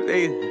 I'm a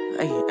demon.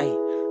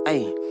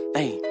 Ayy.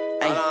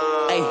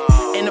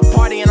 In the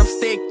party and I'm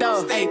sticked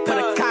up. Ayy, put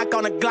a cock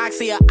on a Glock,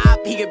 see a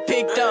op, he get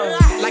picked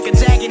up. Like a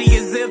jacket, he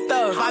get zipped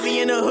up. I be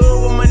in the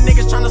hood with my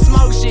niggas tryna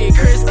smoke shit.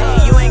 Chris,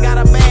 you ain't got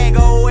a bag,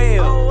 oh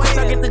well. Please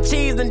don't get the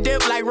cheese and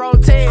dip like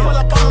Rotel. Pull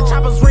up on them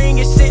choppers, ring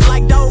and shit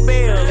like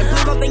doorbell. And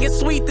please don't think it's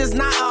sweet, this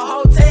not a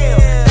hotel.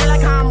 They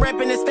like how I'm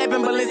reppin' and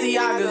steppin'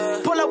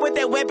 Balenciaga. Pull up with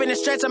that weapon and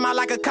stretch him out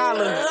like a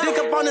collar. Dick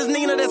up on this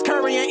Nina that's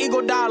curry and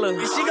Eagle Dollar.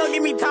 She gon'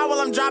 give me top while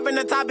I'm dropping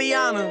the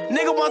Thothiana.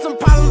 Nigga want some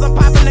problems, I'm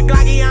popping the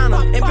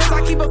Glockiana. And bitch,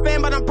 I keep a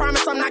fan, but I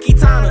promise I'm not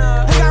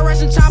Kitana. We got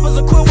Russian choppers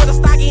equipped with a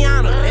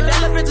Stockiana. And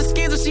that little bitch is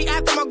schizo, she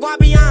after my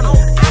Guapiana.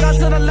 I go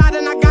to the lot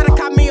and I gotta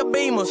cop me a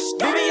Beamer.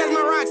 BBS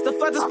my rocks, the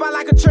fuck the spot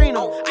like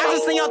Katrina. I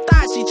just seen your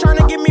thoughts, she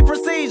tryna give me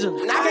precision.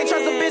 I can't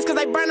trust a bitch cause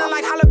they burnin'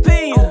 like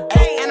jalapeno.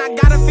 And I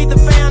gotta feed the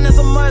fam, that's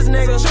a must,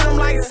 nigga. Treat them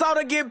like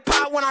soda, get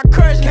popped when I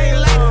crush. Can't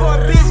lack for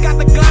a bitch, got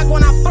the Glock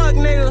when I fuck,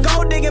 nigga.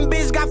 Gold digging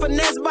bitch, got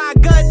finesse by a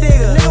gut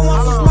digger. Nigga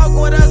want some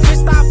smoke with us,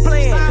 bitch, stop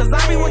playing. Cause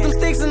I be with them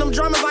sticks and them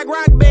drummers like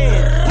rock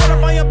band. Pull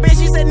up on your bitch,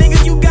 she said,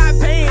 nigga, you got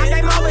pain. I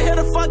came over here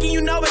to fuck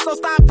you know it, so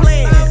stop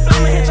playing.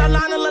 I'ma hit your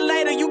line a little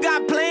later, you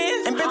got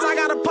plans? And bitch, I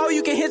got a pole,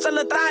 you can hit your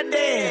little thigh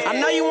dance. I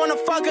know you wanna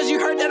fuck cause you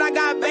heard that I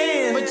got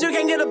banned. But you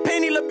can't get a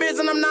penny, little bitch,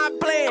 and I'm not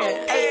playing.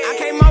 Ay, I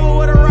came over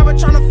with a rubber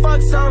tryna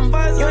fuck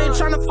something. You ain't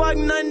tryna fuck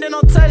nothing, then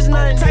don't touch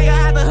nothing. Take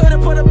her out the hood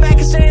and put her back,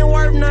 cause she ain't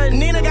worth nothing.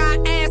 Nina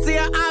got ass in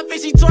her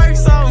outfit, she twerk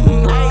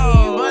something.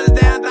 Ayy, bust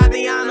down,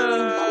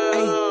 Thothiana.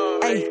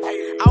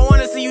 I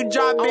wanna see you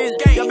drop,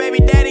 bitch. Your baby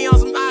daddy on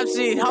some op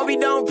shit. Hope he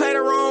don't play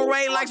the wrong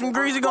way, like some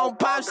greasy gon'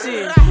 pop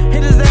shit.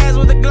 Hit his ass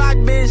with a Glock,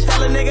 bitch.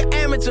 Tell a nigga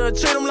amateur,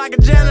 treat him like a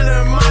janitor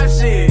and mop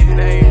shit.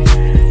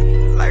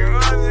 Like a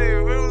mop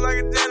shit, we don't like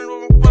a janitor,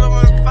 we pull up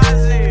on the spot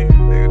shit.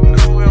 Nigga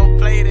know we don't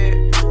play that,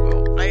 we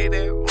don't play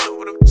that. What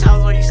with them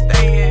chows where you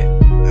stay at?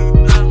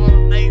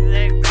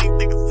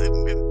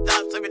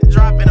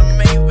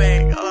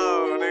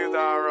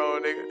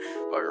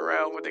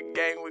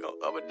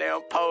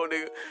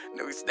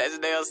 snatch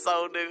a damn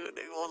soul, nigga.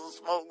 Nigga want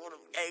some smoke with a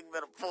gang,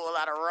 better pull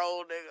out a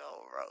roll, nigga.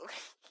 Oh, bro.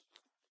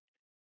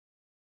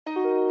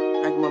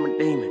 Like I'm a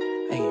demon,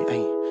 ayy,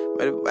 ayy.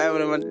 Better buy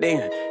with my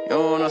demon. You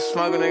don't want no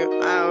smoke, nigga.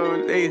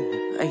 I'm a demon,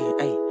 ayy,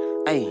 ayy,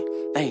 ayy,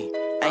 ayy,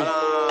 ayy,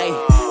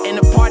 ayy. In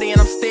the party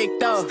and I'm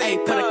sticked up.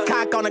 Ayy, put a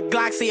cock on a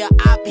Glock, see a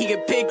op, he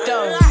get picked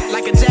up.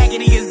 Like a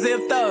jacket, he get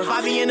zipped up.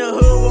 I be in the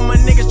hood with my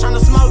niggas tryna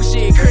smoke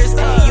shit. Chris,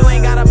 ayy, you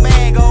ain't got a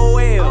bag, oh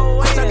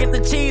well. Bitch, I get the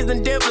cheese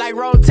and dip like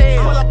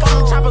Rotel. Pull up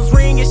on them choppers,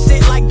 ring and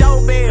shit like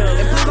doorbell.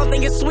 And please don't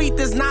think it's sweet,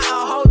 this not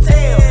a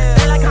hotel.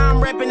 They like how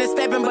I'm reppin' and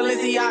steppin'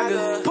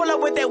 Balenciaga. Pull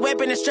up with that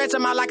weapon and stretch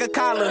him out like a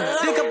collar.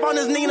 Dick up on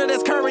his Nina,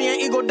 that's Curry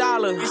and Eagle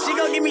Dollar. And she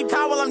gon' give me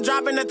top while I'm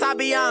dropping the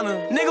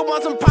Thothiana. Nigga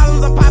want some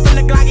problems, I'm popping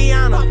the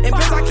Glockiana. And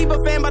bitch, I keep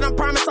a fan, but I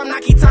promise I'm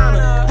not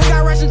Kitana. We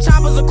got Russian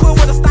choppers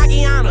equipped with a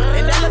Stockiana.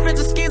 And that little bitch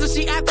is schizo,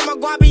 she after my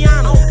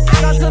Guapiana.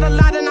 I go to the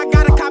lot and I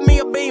gotta cop me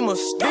a Beamer.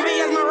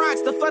 BBS my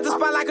rocks, the fuck the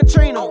spot like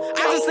Katrina.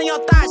 I just seen your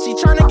thoughts, she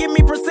tryna give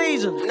me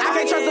precision. I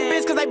can't trust a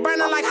bitch cause they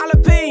burnin' like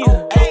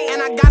jalapeno.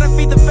 And I gotta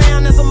feed the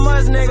fam, that's a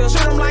must, nigga.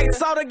 Treat them like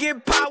soda,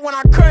 get popped when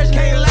I crush.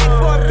 Can't lack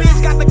for a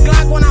bitch, got the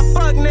Glock when I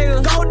fuck,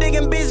 nigga. Gold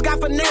digging bitch, got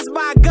finesse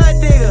by a gut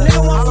digger.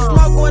 Nigga want some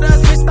smoke with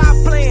us, bitch, stop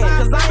playing.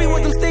 Cause I be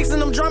with them sticks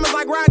and them drummers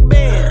like rock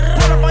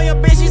band. Put up on your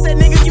bitch, she said,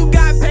 nigga, you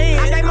got pain.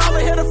 I came over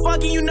here to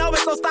fuck you, you know it,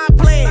 so stop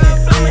playing.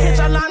 I'ma hit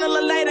your line a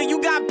little later,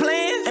 you got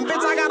plans. And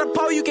bitch, I got a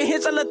pole, you can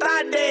hit your little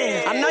thigh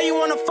dance. I know you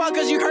wanna fuck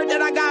cause you heard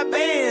that I got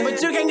bands.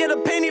 But you can't get a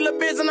penny, little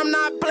bitch, and I'm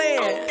not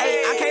playing.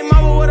 Ay, I came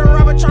over with a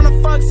rubber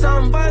tryna fuck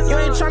something. You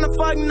ain't tryna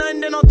fuck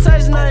nothing, then don't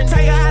touch nothing.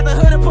 Take her out the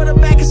hood and put her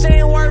back cause she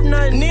ain't worth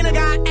nothing. Nina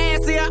got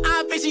ass in her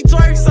outfit, she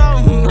twerk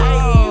something.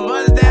 Ayy,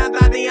 buzz down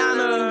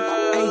Thothiana.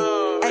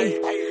 Ayy,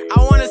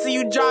 I wanna see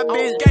you drop,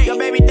 bitch. Your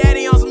baby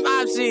daddy on some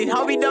op shit.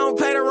 Hope he don't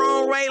play the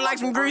wrong way like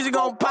some greasy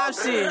gon' pop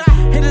shit.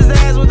 Hit his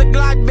ass with a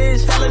Glock,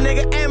 bitch. Tell a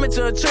nigga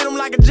amateur, treat him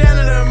like a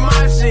janitor and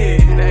mop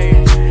shit.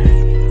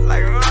 Ayy,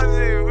 like a mop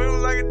shit, we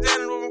was like a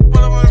janitor, we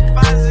pull up on the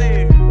spot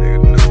shit. Nigga,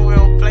 no, we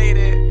don't play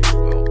that.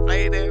 We don't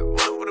play that.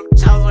 What with them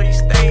chows where you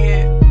stay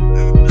at?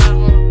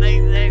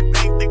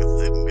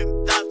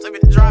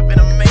 Dropping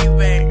a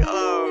Maybach.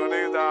 Oh,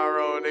 niggas all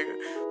roll, nigga.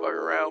 Fuck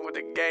around with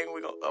the gang,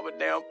 we gon' up a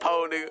damn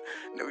pole, nigga.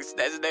 Nigga, we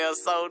snatch a damn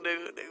soul,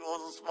 nigga. Nigga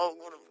want some smoke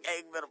with a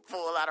gang, better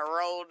pull out a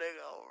roll,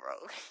 nigga. Oh, bro.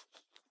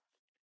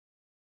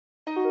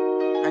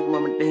 Like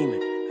I'm a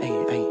demon,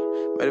 ayy,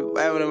 ayy. Better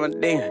buy with my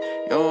demon.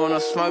 You don't want no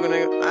smoke,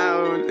 nigga.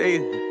 I'm a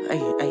demon,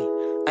 ayy, ayy,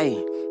 ayy,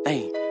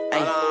 ayy,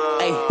 ayy,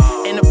 ayy.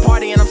 In the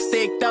party and I'm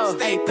sticked up.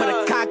 Ayy, put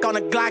a cock on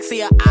a Glock,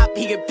 see a op,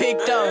 he get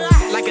picked up.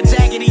 Like a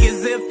jacket, he get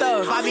zipped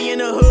up. I be in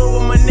the hood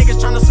with my niggas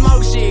tryna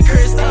smoke shit.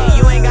 Chris, ayy,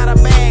 you ain't got a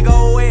bag,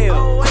 oh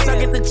well. Bitch, I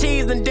get the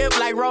cheese and dip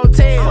like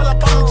Rotel. Pull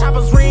up on them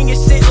choppers, ring and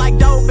shit like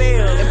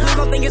doorbell. And please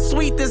don't think it's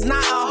sweet, this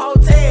not a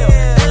hotel.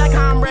 They like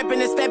how I'm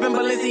reppin' and steppin'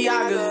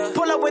 Balenciaga.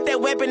 Pull up with that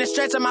weapon and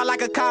stretch him out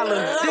like a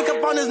collar. Dick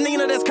up on his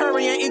Nina, that's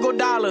Curry and Eagle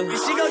Dollar. And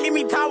she gon' give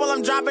me top while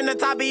I'm dropping the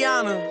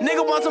Thothiana.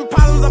 Nigga want some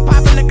problems, I'm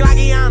popping the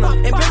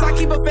Glockiana. And bitch, I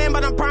keep a fan,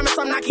 but I promise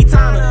I'm not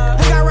Kitana.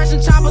 We got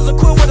Russian choppers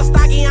equipped with a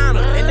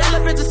Stockiana. And that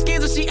little bitch is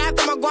schizo, she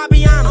after my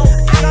Guapiana.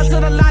 I go to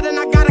the lot and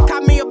I gotta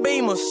cop me a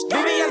Beamer.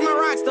 BBS my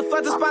rocks, the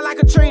fuck the spot like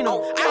Katrina.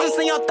 I just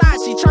seen your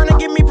thoughts, she tryna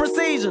give me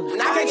precision.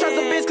 I can't trust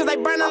a bitch cause they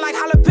burnin' like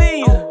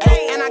jalapeno.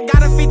 And I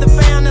gotta feed the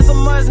fam, that's a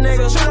must,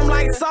 nigga. Treat them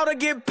like soda,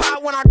 get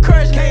popped when I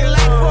crush. Can't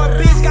lack for a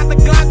bitch, got the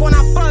Glock when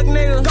I fuck,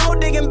 nigga.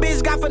 Gold digging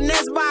bitch, got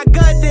finesse by a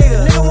gut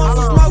digger. Nigga want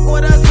some smoke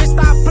with us, bitch,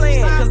 stop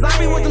playing. Cause I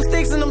be with them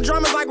sticks and them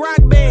drummers like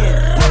rock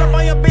band. Put up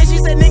on your bitch, she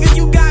said, nigga,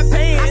 you got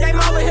pain. I came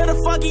over here to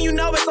fuck you, you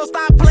know it, so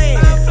stop playing.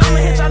 I'ma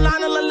hit your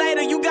line a little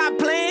later, you got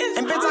plans.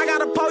 And bitch, I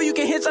got a pole, you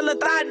can hit your little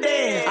thigh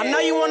dance. I know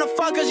you wanna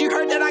fuck cause you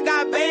heard that I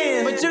got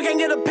bands. But you can't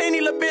get a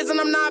penny, little bitch, and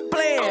I'm not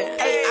playing.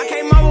 Ayy, I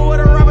came over with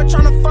a rubber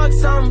tryna fuck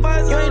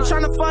something. You ain't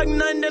tryna fuck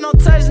nothing, then don't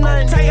touch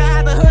nothing. Take her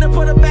out the hood and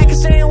put her back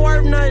cause she ain't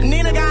worth nothing.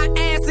 Nina got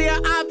ass in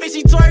her outfit,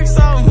 she twerk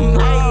something.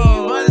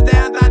 Ayy, buzz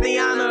down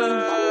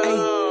Thothiana.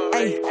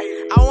 Ayy,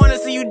 I wanna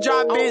see you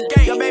drop,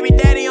 bitch. Your baby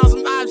daddy on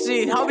some op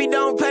shit. Hope he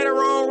don't play the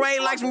wrong way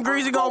like some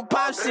greasy gon'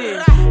 pop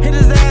shit. Hit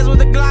his ass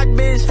with a Glock,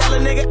 bitch. Tell a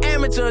nigga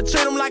amateur,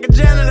 treat him like a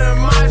janitor and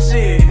mop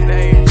shit.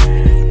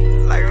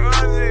 Ayy, like a mop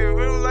shit,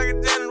 we was like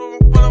a janitor, we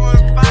pull up on the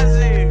spot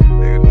shit.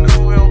 Nigga,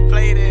 no, we don't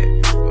play that.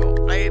 We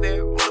don't play that.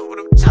 What with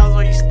them chows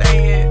where you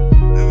stay at?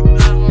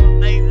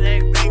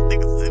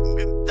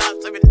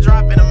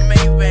 Dropping a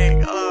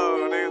Maybach.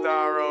 Oh, niggas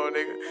all roll,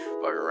 nigga.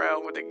 Fuck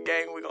around with the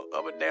gang, we gon'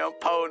 up a damn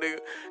pole, nigga.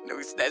 Nigga,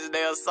 we snatch a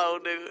damn soul,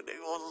 nigga.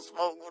 Nigga want some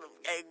smoke with a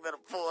gang, better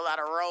pull out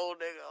a roll,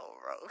 nigga. Oh,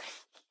 bro.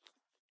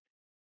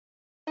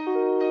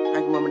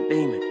 Like I'm a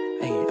demon,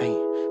 ayy,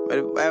 ayy.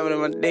 Better buy with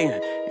my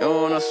demon. You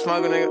don't want no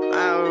smoke, nigga.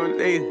 I'm a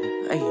demon,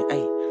 ayy,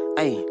 ayy,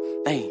 ayy,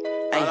 ayy,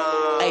 ayy,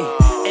 ayy.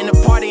 In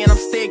the party and I'm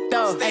sticked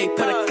up. Ayy,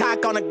 put a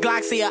cock on a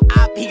Glock, see a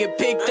op, he get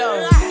picked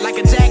up. Like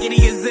a jacket, he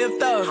get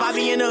zipped up. I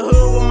be in the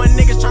hood with my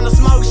niggas tryna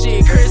smoke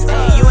shit. Chris,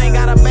 ayy, you ain't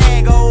got a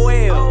bag, oh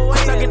well.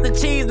 Bitch, I get the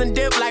cheese and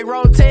dip like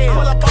Rotel.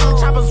 Pull up on them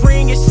choppers,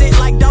 ring and shit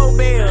like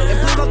doorbell. And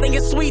please don't think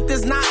it's sweet,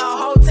 this not a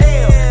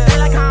hotel. They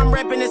like how I'm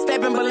reppin' reppin' and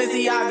steppin'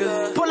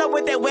 Balenciaga. Pull up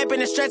with that weapon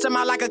and stretch him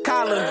out like a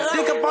collar.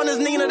 Stick up on this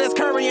Nina that's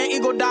Curry and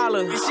Eagle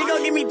Dollar. And she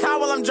gon' give me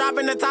top while I'm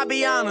dropping the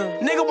Thothiana.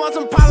 Nigga want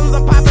some problems,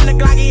 I'm popping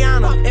the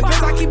Glockiana. And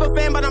bitch, I keep a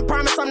fan, but I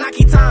promise I'm not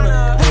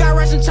Kitana. We got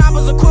Russian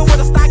choppers equipped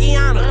with a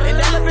Stockiana. And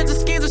that little bitch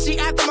is schizo, she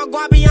after my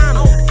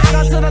Guabiana. I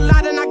go to the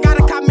lot and I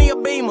gotta cop me a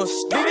Beamer.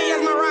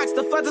 BBS my rocks,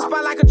 the fuck the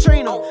spot like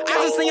Katrina. I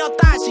just seen your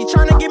thoughts, she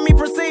tryna give me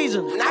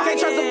precision. I can't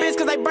trust a bitch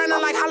cause they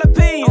burnin' like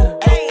jalapeno.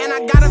 And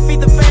I gotta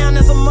feed the fam,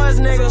 that's a must,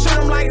 nigga. Treat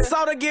them like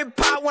soda, get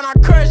popped when I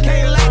crush.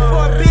 Can't late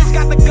for a bitch,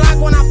 got the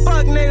Glock when I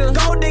fuck, nigga.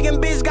 Gold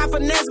digging bitch, got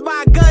finesse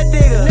by a gut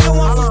digger. Nigga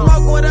want some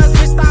smoke with us,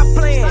 bitch, stop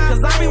playing.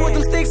 Cause I be with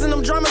them sticks and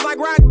them drummers like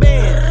rock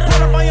band.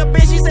 Pull up on your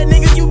bitch, she said,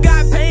 nigga, you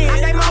got pants.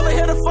 I came over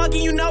here to fuck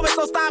you, you know it,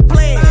 so stop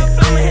playing.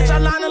 I'ma hit your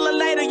line a little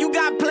later, you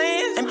got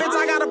plans? And bitch,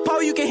 I got a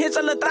pole, you can hit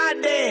your little thigh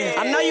dance.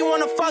 I know you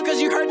wanna fuck cause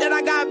you heard that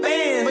I got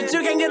bands. But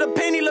you can't get a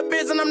penny, little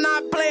bitch, and I'm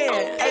not playing.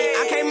 Ay,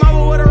 I came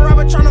over with a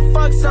rubber tryna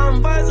fuck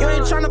something. You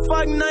ain't tryna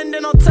fuck nothing,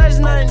 then don't touch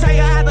nothing. Take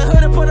her out the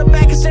hood and put her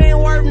back cause she ain't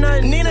worth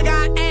nothing. Nina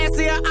got ass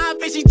in her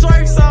outfit, she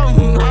twerk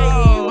something.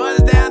 Ayy,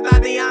 bust down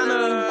Thothiana.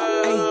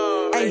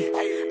 Ayy,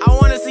 I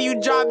wanna see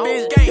you drop,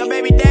 bitch. Your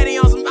baby daddy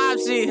on some op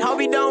shit. Hope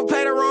he don't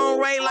play the wrong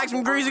way like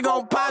some greasy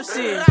gon' pop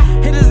shit.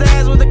 Hit his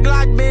ass with a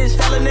Glock, bitch.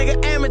 Tell a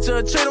nigga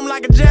amateur, treat him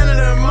like a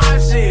janitor and mop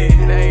shit.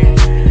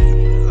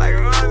 Ayy, like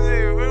a mop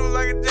shit, we don't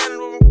like a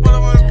janitor, we pull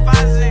up on the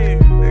spot shit.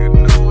 Nigga,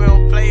 no, we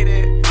don't play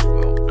that.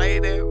 We don't play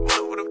that.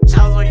 Pull up with them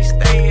chows where you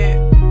stay at.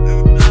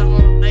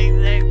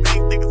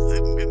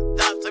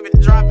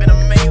 Dropping a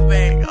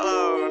Maybach.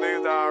 Oh,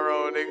 niggas all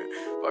roll, nigga.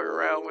 Fuck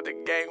around with the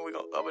gang, we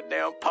gon' up and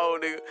down pole,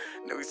 nigga.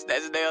 Nigga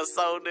snatch their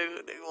soul,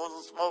 nigga. Nigga want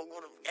some smoke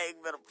with the gang,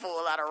 better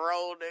pull out a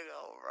roll, nigga.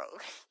 Oh, bro.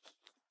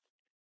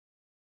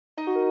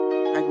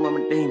 Like I'm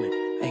a demon,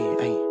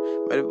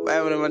 ayy, better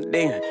vibe with my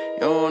demon.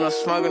 You don't want no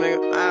smoke, nigga.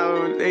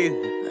 I'm a demon,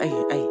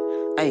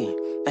 ayy.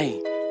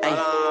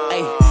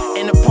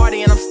 In the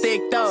party and I'm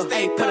sticked up.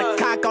 Ayy, put a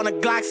cock on a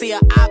Glock, see a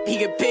op, he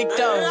get picked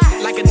up.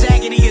 Like a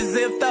jacket, he get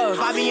zipped up.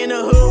 I be in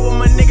the hood with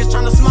my niggas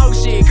tryna smoke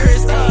shit.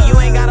 Chris, you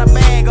ain't got a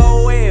bag,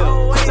 oh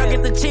well. Bitch, I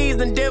get the cheese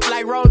and dip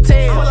like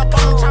Rotel. Pull up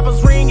on them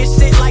choppers, ring and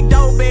shit like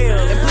doorbell.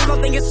 And please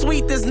don't think it's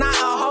sweet, this not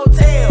a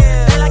hotel.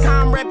 They like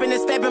how I'm reppin'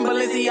 and steppin'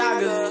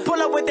 Balenciaga.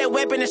 Pull up with that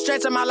weapon and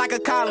stretch him out like a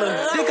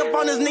collar. Stick up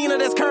on this Nina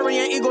that's Curry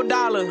and Eagle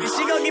Dollar. And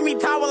she gon' give me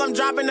top while I'm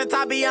dropping the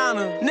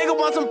Thothiana. Nigga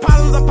want some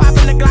problems, I'm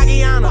popping the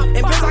Glockiana.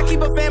 And bitch, I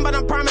keep a fan, but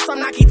I promise I'm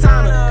not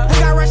Kitana. We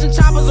got Russian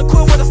choppers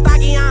equipped with a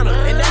Stockiana.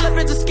 And that little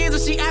bitch is schizo,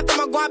 she after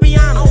my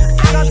Guabiana.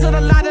 I go to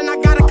the lot and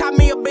I gotta cop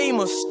me a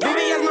Beamer.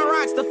 BBS my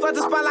rocks, the fuck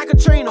the spot like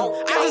Katrina.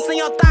 I just seen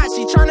your thoughts,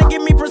 she tryna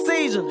give me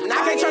precision. I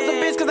can't trust a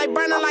bitch cause they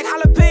burnin' like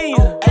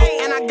jalapeno.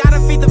 And I gotta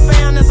feed the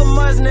fam, that's a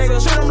must,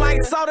 nigga. Treat them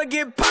like soda,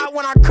 get popped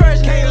when I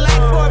crush. Can't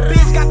late for a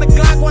bitch, got the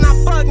Glock when I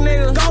fuck,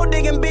 nigga. Gold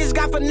digging bitch,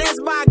 got finesse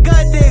by a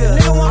gut digger.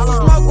 Nigga want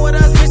some smoke with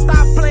us, bitch,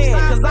 stop playing.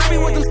 Cause I be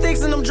with them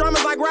sticks and them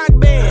drummers like rock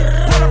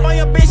band. Pull up on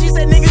your bitch, she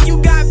said, nigga,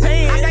 you got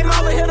pants. I came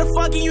over here to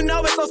fuck you, you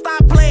know it, so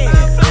stop playing.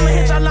 I'ma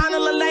hit your line a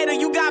little later,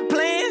 you got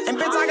plans? And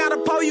bitch, I got a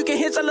pole, you can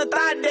hit your little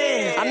thigh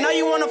dance. I know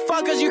you wanna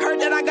fuck cause you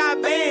heard that I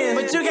got bands.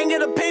 But you can't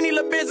get a penny,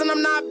 little bitch, and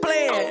I'm not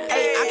playing.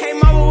 Ayy, I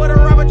came over with a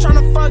rubber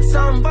tryna fuck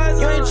something.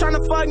 You ain't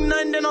tryna fuck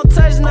nothing, then don't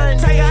touch nothing.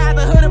 Take her out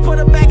the hood and put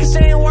her back cause she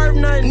ain't worth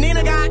nothing.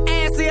 Nina got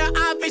ass in her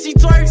outfit, she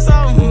twerk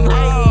something.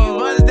 Ayy,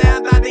 bust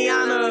down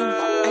Thothiana.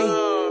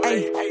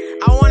 Ayy,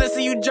 I wanna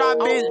see you drop,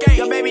 bitch.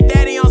 Your baby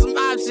daddy on some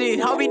op shit.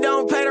 Hope he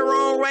don't play the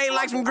wrong way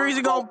like some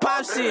greasy gon'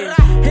 pop shit.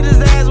 Hit his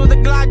ass with a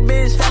Glock,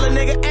 bitch. Tell a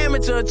nigga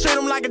amateur, treat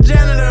him like a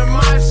janitor and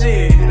mop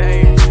shit.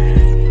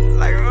 Ayy,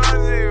 like a mop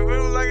shit, we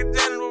don't like a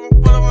janitor, we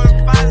pull up on the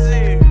spot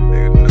shit.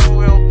 Nigga, no,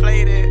 we don't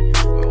play that.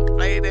 We don't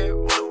play that.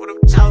 Pull up with them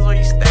chows where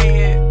you stay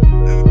at.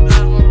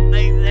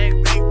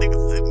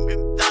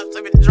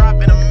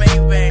 Dropping a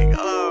Maybach.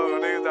 Oh,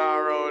 niggas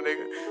all roll,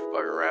 nigga.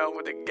 Fuck around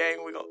with the gang,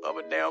 we gon' up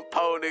and down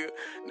pole, nigga.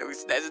 Nigga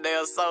snatch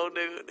their soul,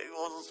 nigga. Nigga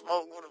want some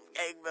smoke with them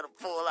gang, better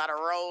pull out a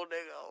roll,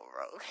 nigga. Oh,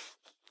 bro.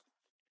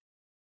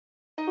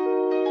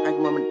 Like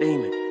I'm a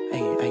demon,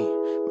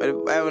 ayy, better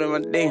vibe with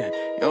my demon.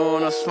 You don't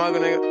want no smoke,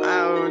 nigga.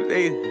 I'm a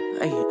demon,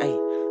 ayy.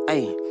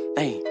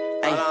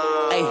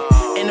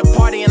 In the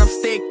party and I'm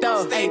sticked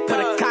up. Ayy, put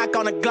a cock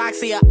on a Glock,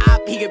 see a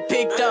op, he get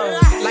picked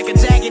up. Like a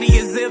jacket, he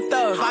get zipped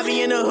up. I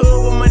be in the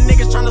hood with my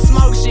niggas tryna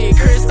smoke shit.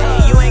 Chris,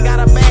 you ain't got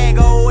a bag,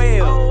 oh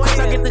well. Bitch,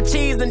 I get the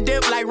cheese and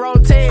dip like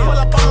Rotel. Pull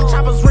up on them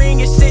choppers,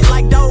 ring and shit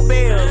like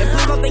doorbell. And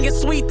please don't think it's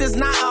sweet, this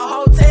not a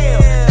hotel.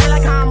 They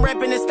like how I'm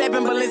reppin' and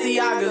steppin'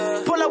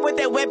 Balenciaga. Pull up with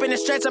that weapon and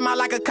stretch him out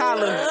like a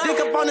collar. Stick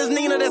up on this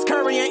Nina that's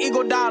Curry and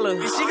Eagle Dollar.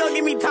 And she gon'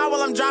 give me top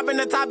while I'm dropping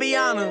the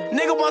Thothiana.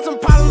 Nigga want some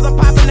problems, I'm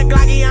popping the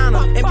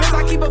Glockiana. And bitch,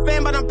 I keep a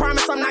fan, but I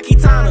promise I'm not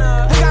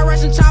Kitana. We got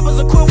Russian choppers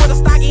equipped with a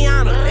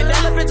Stockiana. And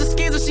that little bitch is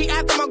schizo, she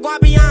after my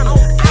Guabiana.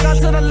 I go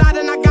to the lot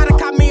and I gotta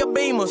cop me a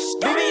Beamer.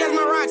 BBS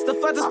my rocks, the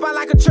fuck the spot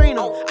like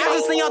Katrina. I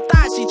just seen your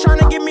thoughts, she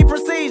tryna give me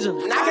precision.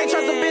 I can't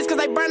trust a bitch cause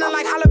they burnin'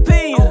 like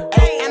jalapeno.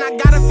 And I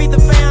gotta feed the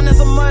fam, that's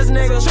a must,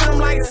 nigga. Treat them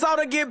like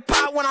soda, get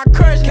popped when I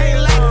crush.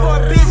 Can't lack for a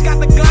bitch, got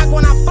the Glock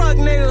when I fuck,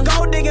 nigga.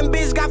 Gold digging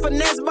bitch, got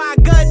finessed by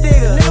a gut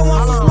digger. Nigga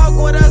want some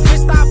smoke with us,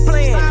 bitch, stop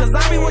playing. Cause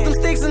I be with them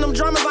sticks and them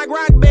drummers like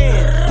rock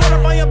band. Pull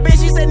up on your bitch,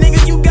 she said,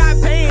 nigga, you got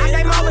pants. I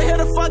came over here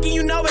to fuck you,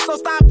 you know it, so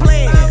stop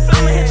playing.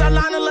 I'ma hit your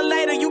line a little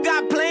later, you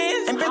got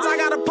plans? And bitch, I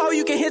got a pole,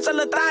 you can hit your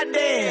little thigh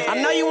dance.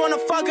 I know you wanna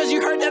fuck cause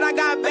you heard that I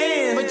got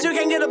bands. But you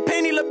can't get a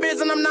penny, little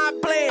bitch, and I'm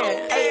not playing.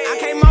 Ay, I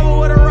came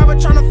over with a rubber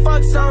tryna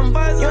fuck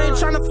something. You ain't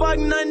tryna fuck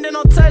nothing, then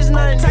don't touch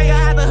nothing. Take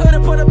her out the hood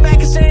and put her back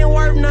and she ain't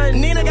worth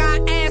nothing. Nina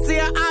got ass in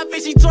her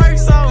outfit, she twerk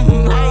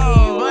something.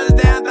 Ayy, buzz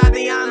down,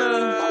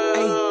 Thothiana.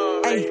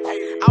 Ayy,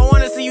 I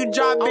wanna see you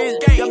drop,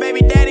 bitch. Your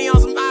baby daddy on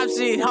some op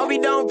shit. Hope he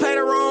don't play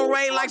the wrong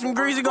way, like some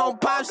greasy gon'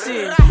 pop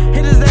shit.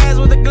 Hit his ass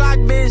with a Glock,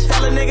 bitch.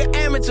 Tell a nigga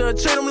amateur,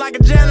 treat him like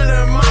a janitor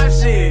and mop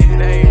shit.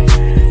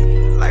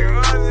 Ayy, like a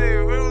mop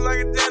shit, we don't like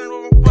a janitor,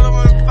 we pull up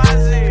on the pot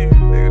shit.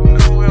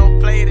 Nigga, no, we don't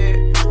play that.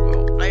 We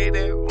don't play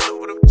that. Pull up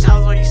with them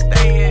chows where you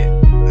stay at.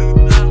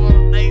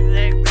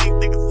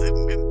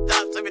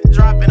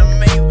 Dropping a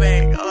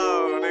Maybach.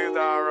 Oh, niggas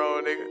all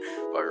wrong, nigga.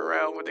 Fuck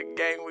around with the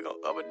gang, we gon'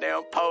 up and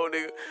down pole,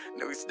 nigga.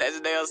 Nigga, snatch a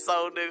damn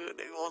soul, nigga.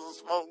 Nigga want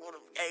some smoke with a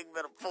gang,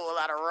 better pull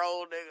out a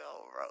roll, nigga.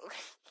 Oh, bro.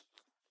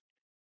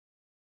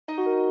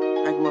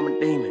 Like I'm a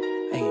demon.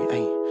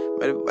 Ayy,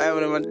 better bad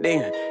with my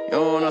demon. You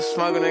don't want no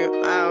smoke, nigga.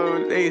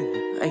 I'm a demon.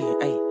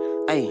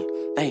 Ayy.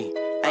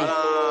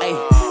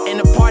 In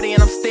the party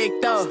and I'm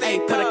sticked up.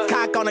 Ayy, put a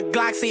cock on a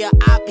Glock, see a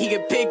op, he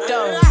get picked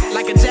up.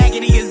 Like a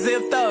jacket, he get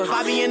zipped up.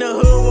 I be in the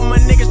hood with my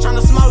niggas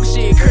tryna smoke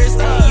shit. Chris,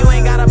 you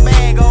ain't got a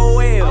bag, oh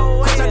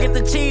well. Bitch, I get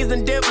the cheese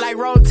and dip like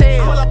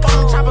Rotel. Pull up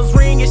on them choppers,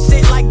 ring and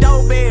shit like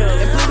doorbell.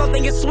 And please don't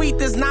think it's sweet,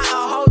 this not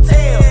a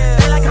hotel.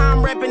 They like how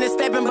I'm reppin' and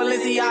steppin'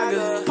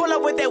 Balenciaga. Pull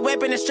up with that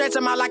weapon and stretch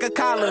him out like a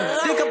collar.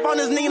 Stick up on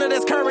this Nina,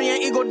 that's Curry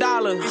and Eagle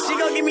Dollar. And she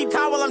gon' give me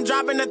towel, I'm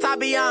dropping the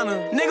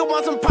Thothiana. Nigga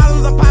want some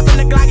problems, I'm popping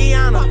the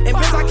Glockiana. And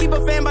bitch, I keep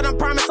a fan, but I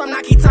promise I'm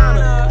not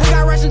Kitana. We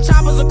got Russian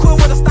choppers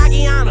equipped with a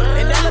Stockiana.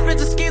 And that little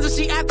bitch is schizo,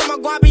 she after my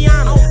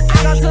Guapiana.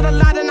 I go to the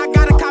lot and I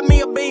gotta cop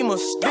me a Beamer.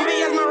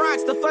 BBS my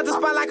rocks, the fuck the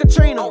spot like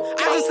Katrina.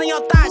 I just seen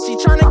your thoughts, she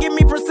tryna give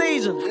me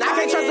procedure. I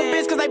can't trust a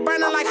bitch cause they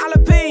burnin' like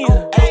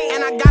jalapeno.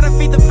 And I gotta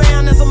feed the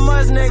fam, that's a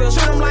must, nigga.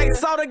 Treat them like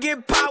soda,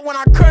 get popped when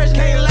I crush.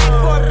 Can't lack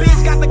for a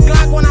bitch, got the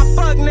Glock when I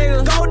fuck,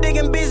 nigga. Gold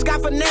digging bitch,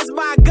 got finessed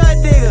by a gut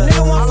digger.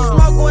 Nigga want some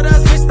smoke with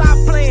us, bitch, stop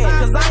playing.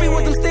 Cause I be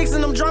with them sticks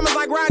and them drummers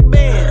like rock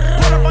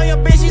band. Pull up on your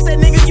bitch, she said,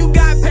 nigga, you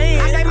got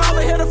pants. I came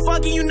over here to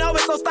fuck you, you know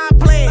it, so stop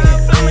playing.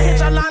 I'ma hit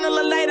your line a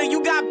little later,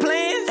 you got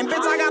plans? And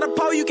bitch, I got a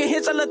pole, you can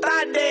hit your little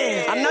thigh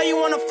dance. I know you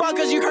wanna fuck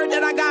cause you heard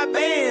that I got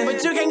bands.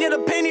 But you can't get a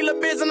penny,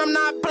 little bitch, and I'm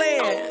not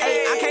playing.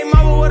 Ay, I came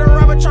over with a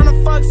rubber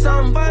tryna fuck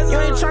something. You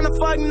ain't tryna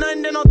fuck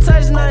nothing, then don't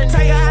touch nothing.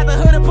 Take her out the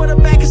hood and put her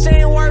back and she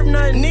ain't worth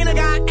nothing. Nina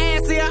got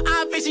ass in her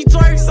outfit, she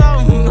twerk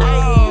something.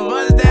 Ayy,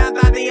 buzz down,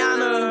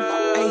 Thothiana.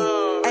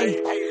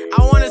 I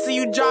wanna see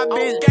you drop,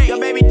 bitch. Your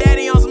baby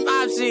daddy on some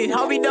op shit.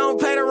 Hope he don't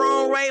play the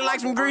wrong way, like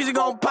some greasy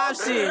gon' pop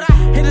shit.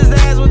 Hit his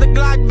ass with a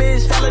Glock,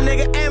 bitch. Tell a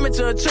nigga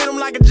amateur, treat him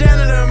like a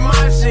janitor and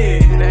mop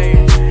shit.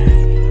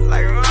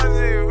 Like a mop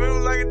shit, we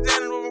don't like a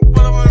janitor, we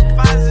pull up on the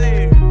pot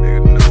shit. Nigga,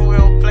 no, we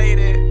don't play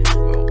that.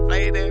 We don't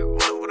play that.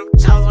 Pull up with them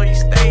chows where you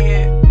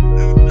stay at.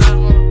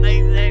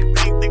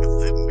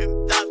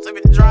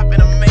 Niggas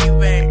dropping a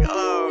Maybach.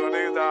 Oh,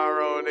 niggas all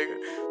wrong, nigga.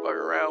 Fuck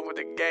around with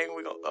the gang,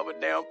 we gon' up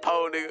and down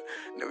pole, nigga.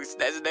 Nigga,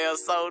 snatch a damn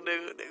soul,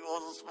 nigga. Nigga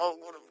want some smoke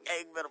with a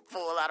gang, better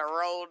pull out a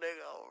roll,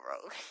 nigga. Oh, bro.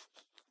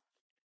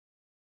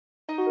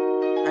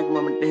 Like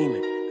I'm a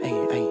demon.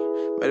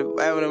 Ayy, better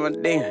bad with my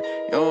demon.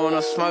 You don't want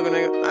no smoke,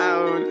 nigga.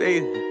 I'm a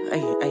demon.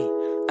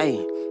 Ayy.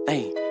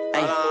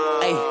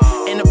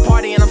 In the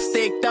party and I'm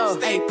sticked up.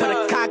 Ayy, put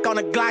a cock on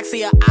a Glock,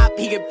 see a op,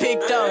 he get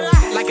picked up.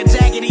 Like a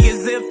jacket, he get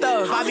zipped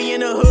up. I be in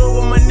the hood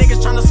with my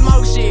niggas tryna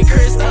smoke shit.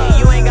 Chris,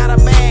 you ain't got a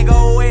bag,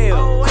 oh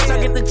well. Bitch,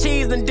 I get the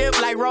cheese and dip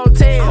like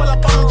Rotel. Pull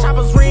up on them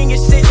choppers, ring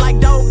and shit like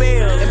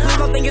doorbell. And please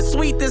don't think it's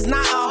sweet, this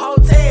not a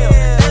hotel.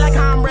 They like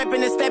how I'm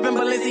reppin' and steppin'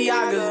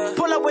 Balenciaga.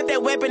 Pull up with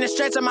that weapon and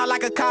stretch him out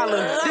like a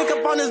collar. Stick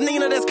up on this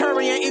Nina, that's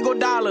Curry and Eagle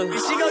Dollar.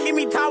 And she gon' give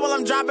me towel,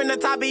 I'm dropping the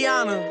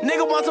Thothiana.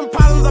 Nigga want some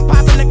problems, I'm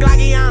popping the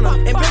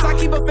Glockiana. And bitch, I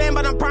keep a fan,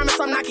 but I promise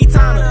I'm not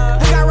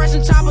Kitana. We got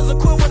Russian choppers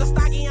equipped with a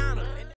Stockiana.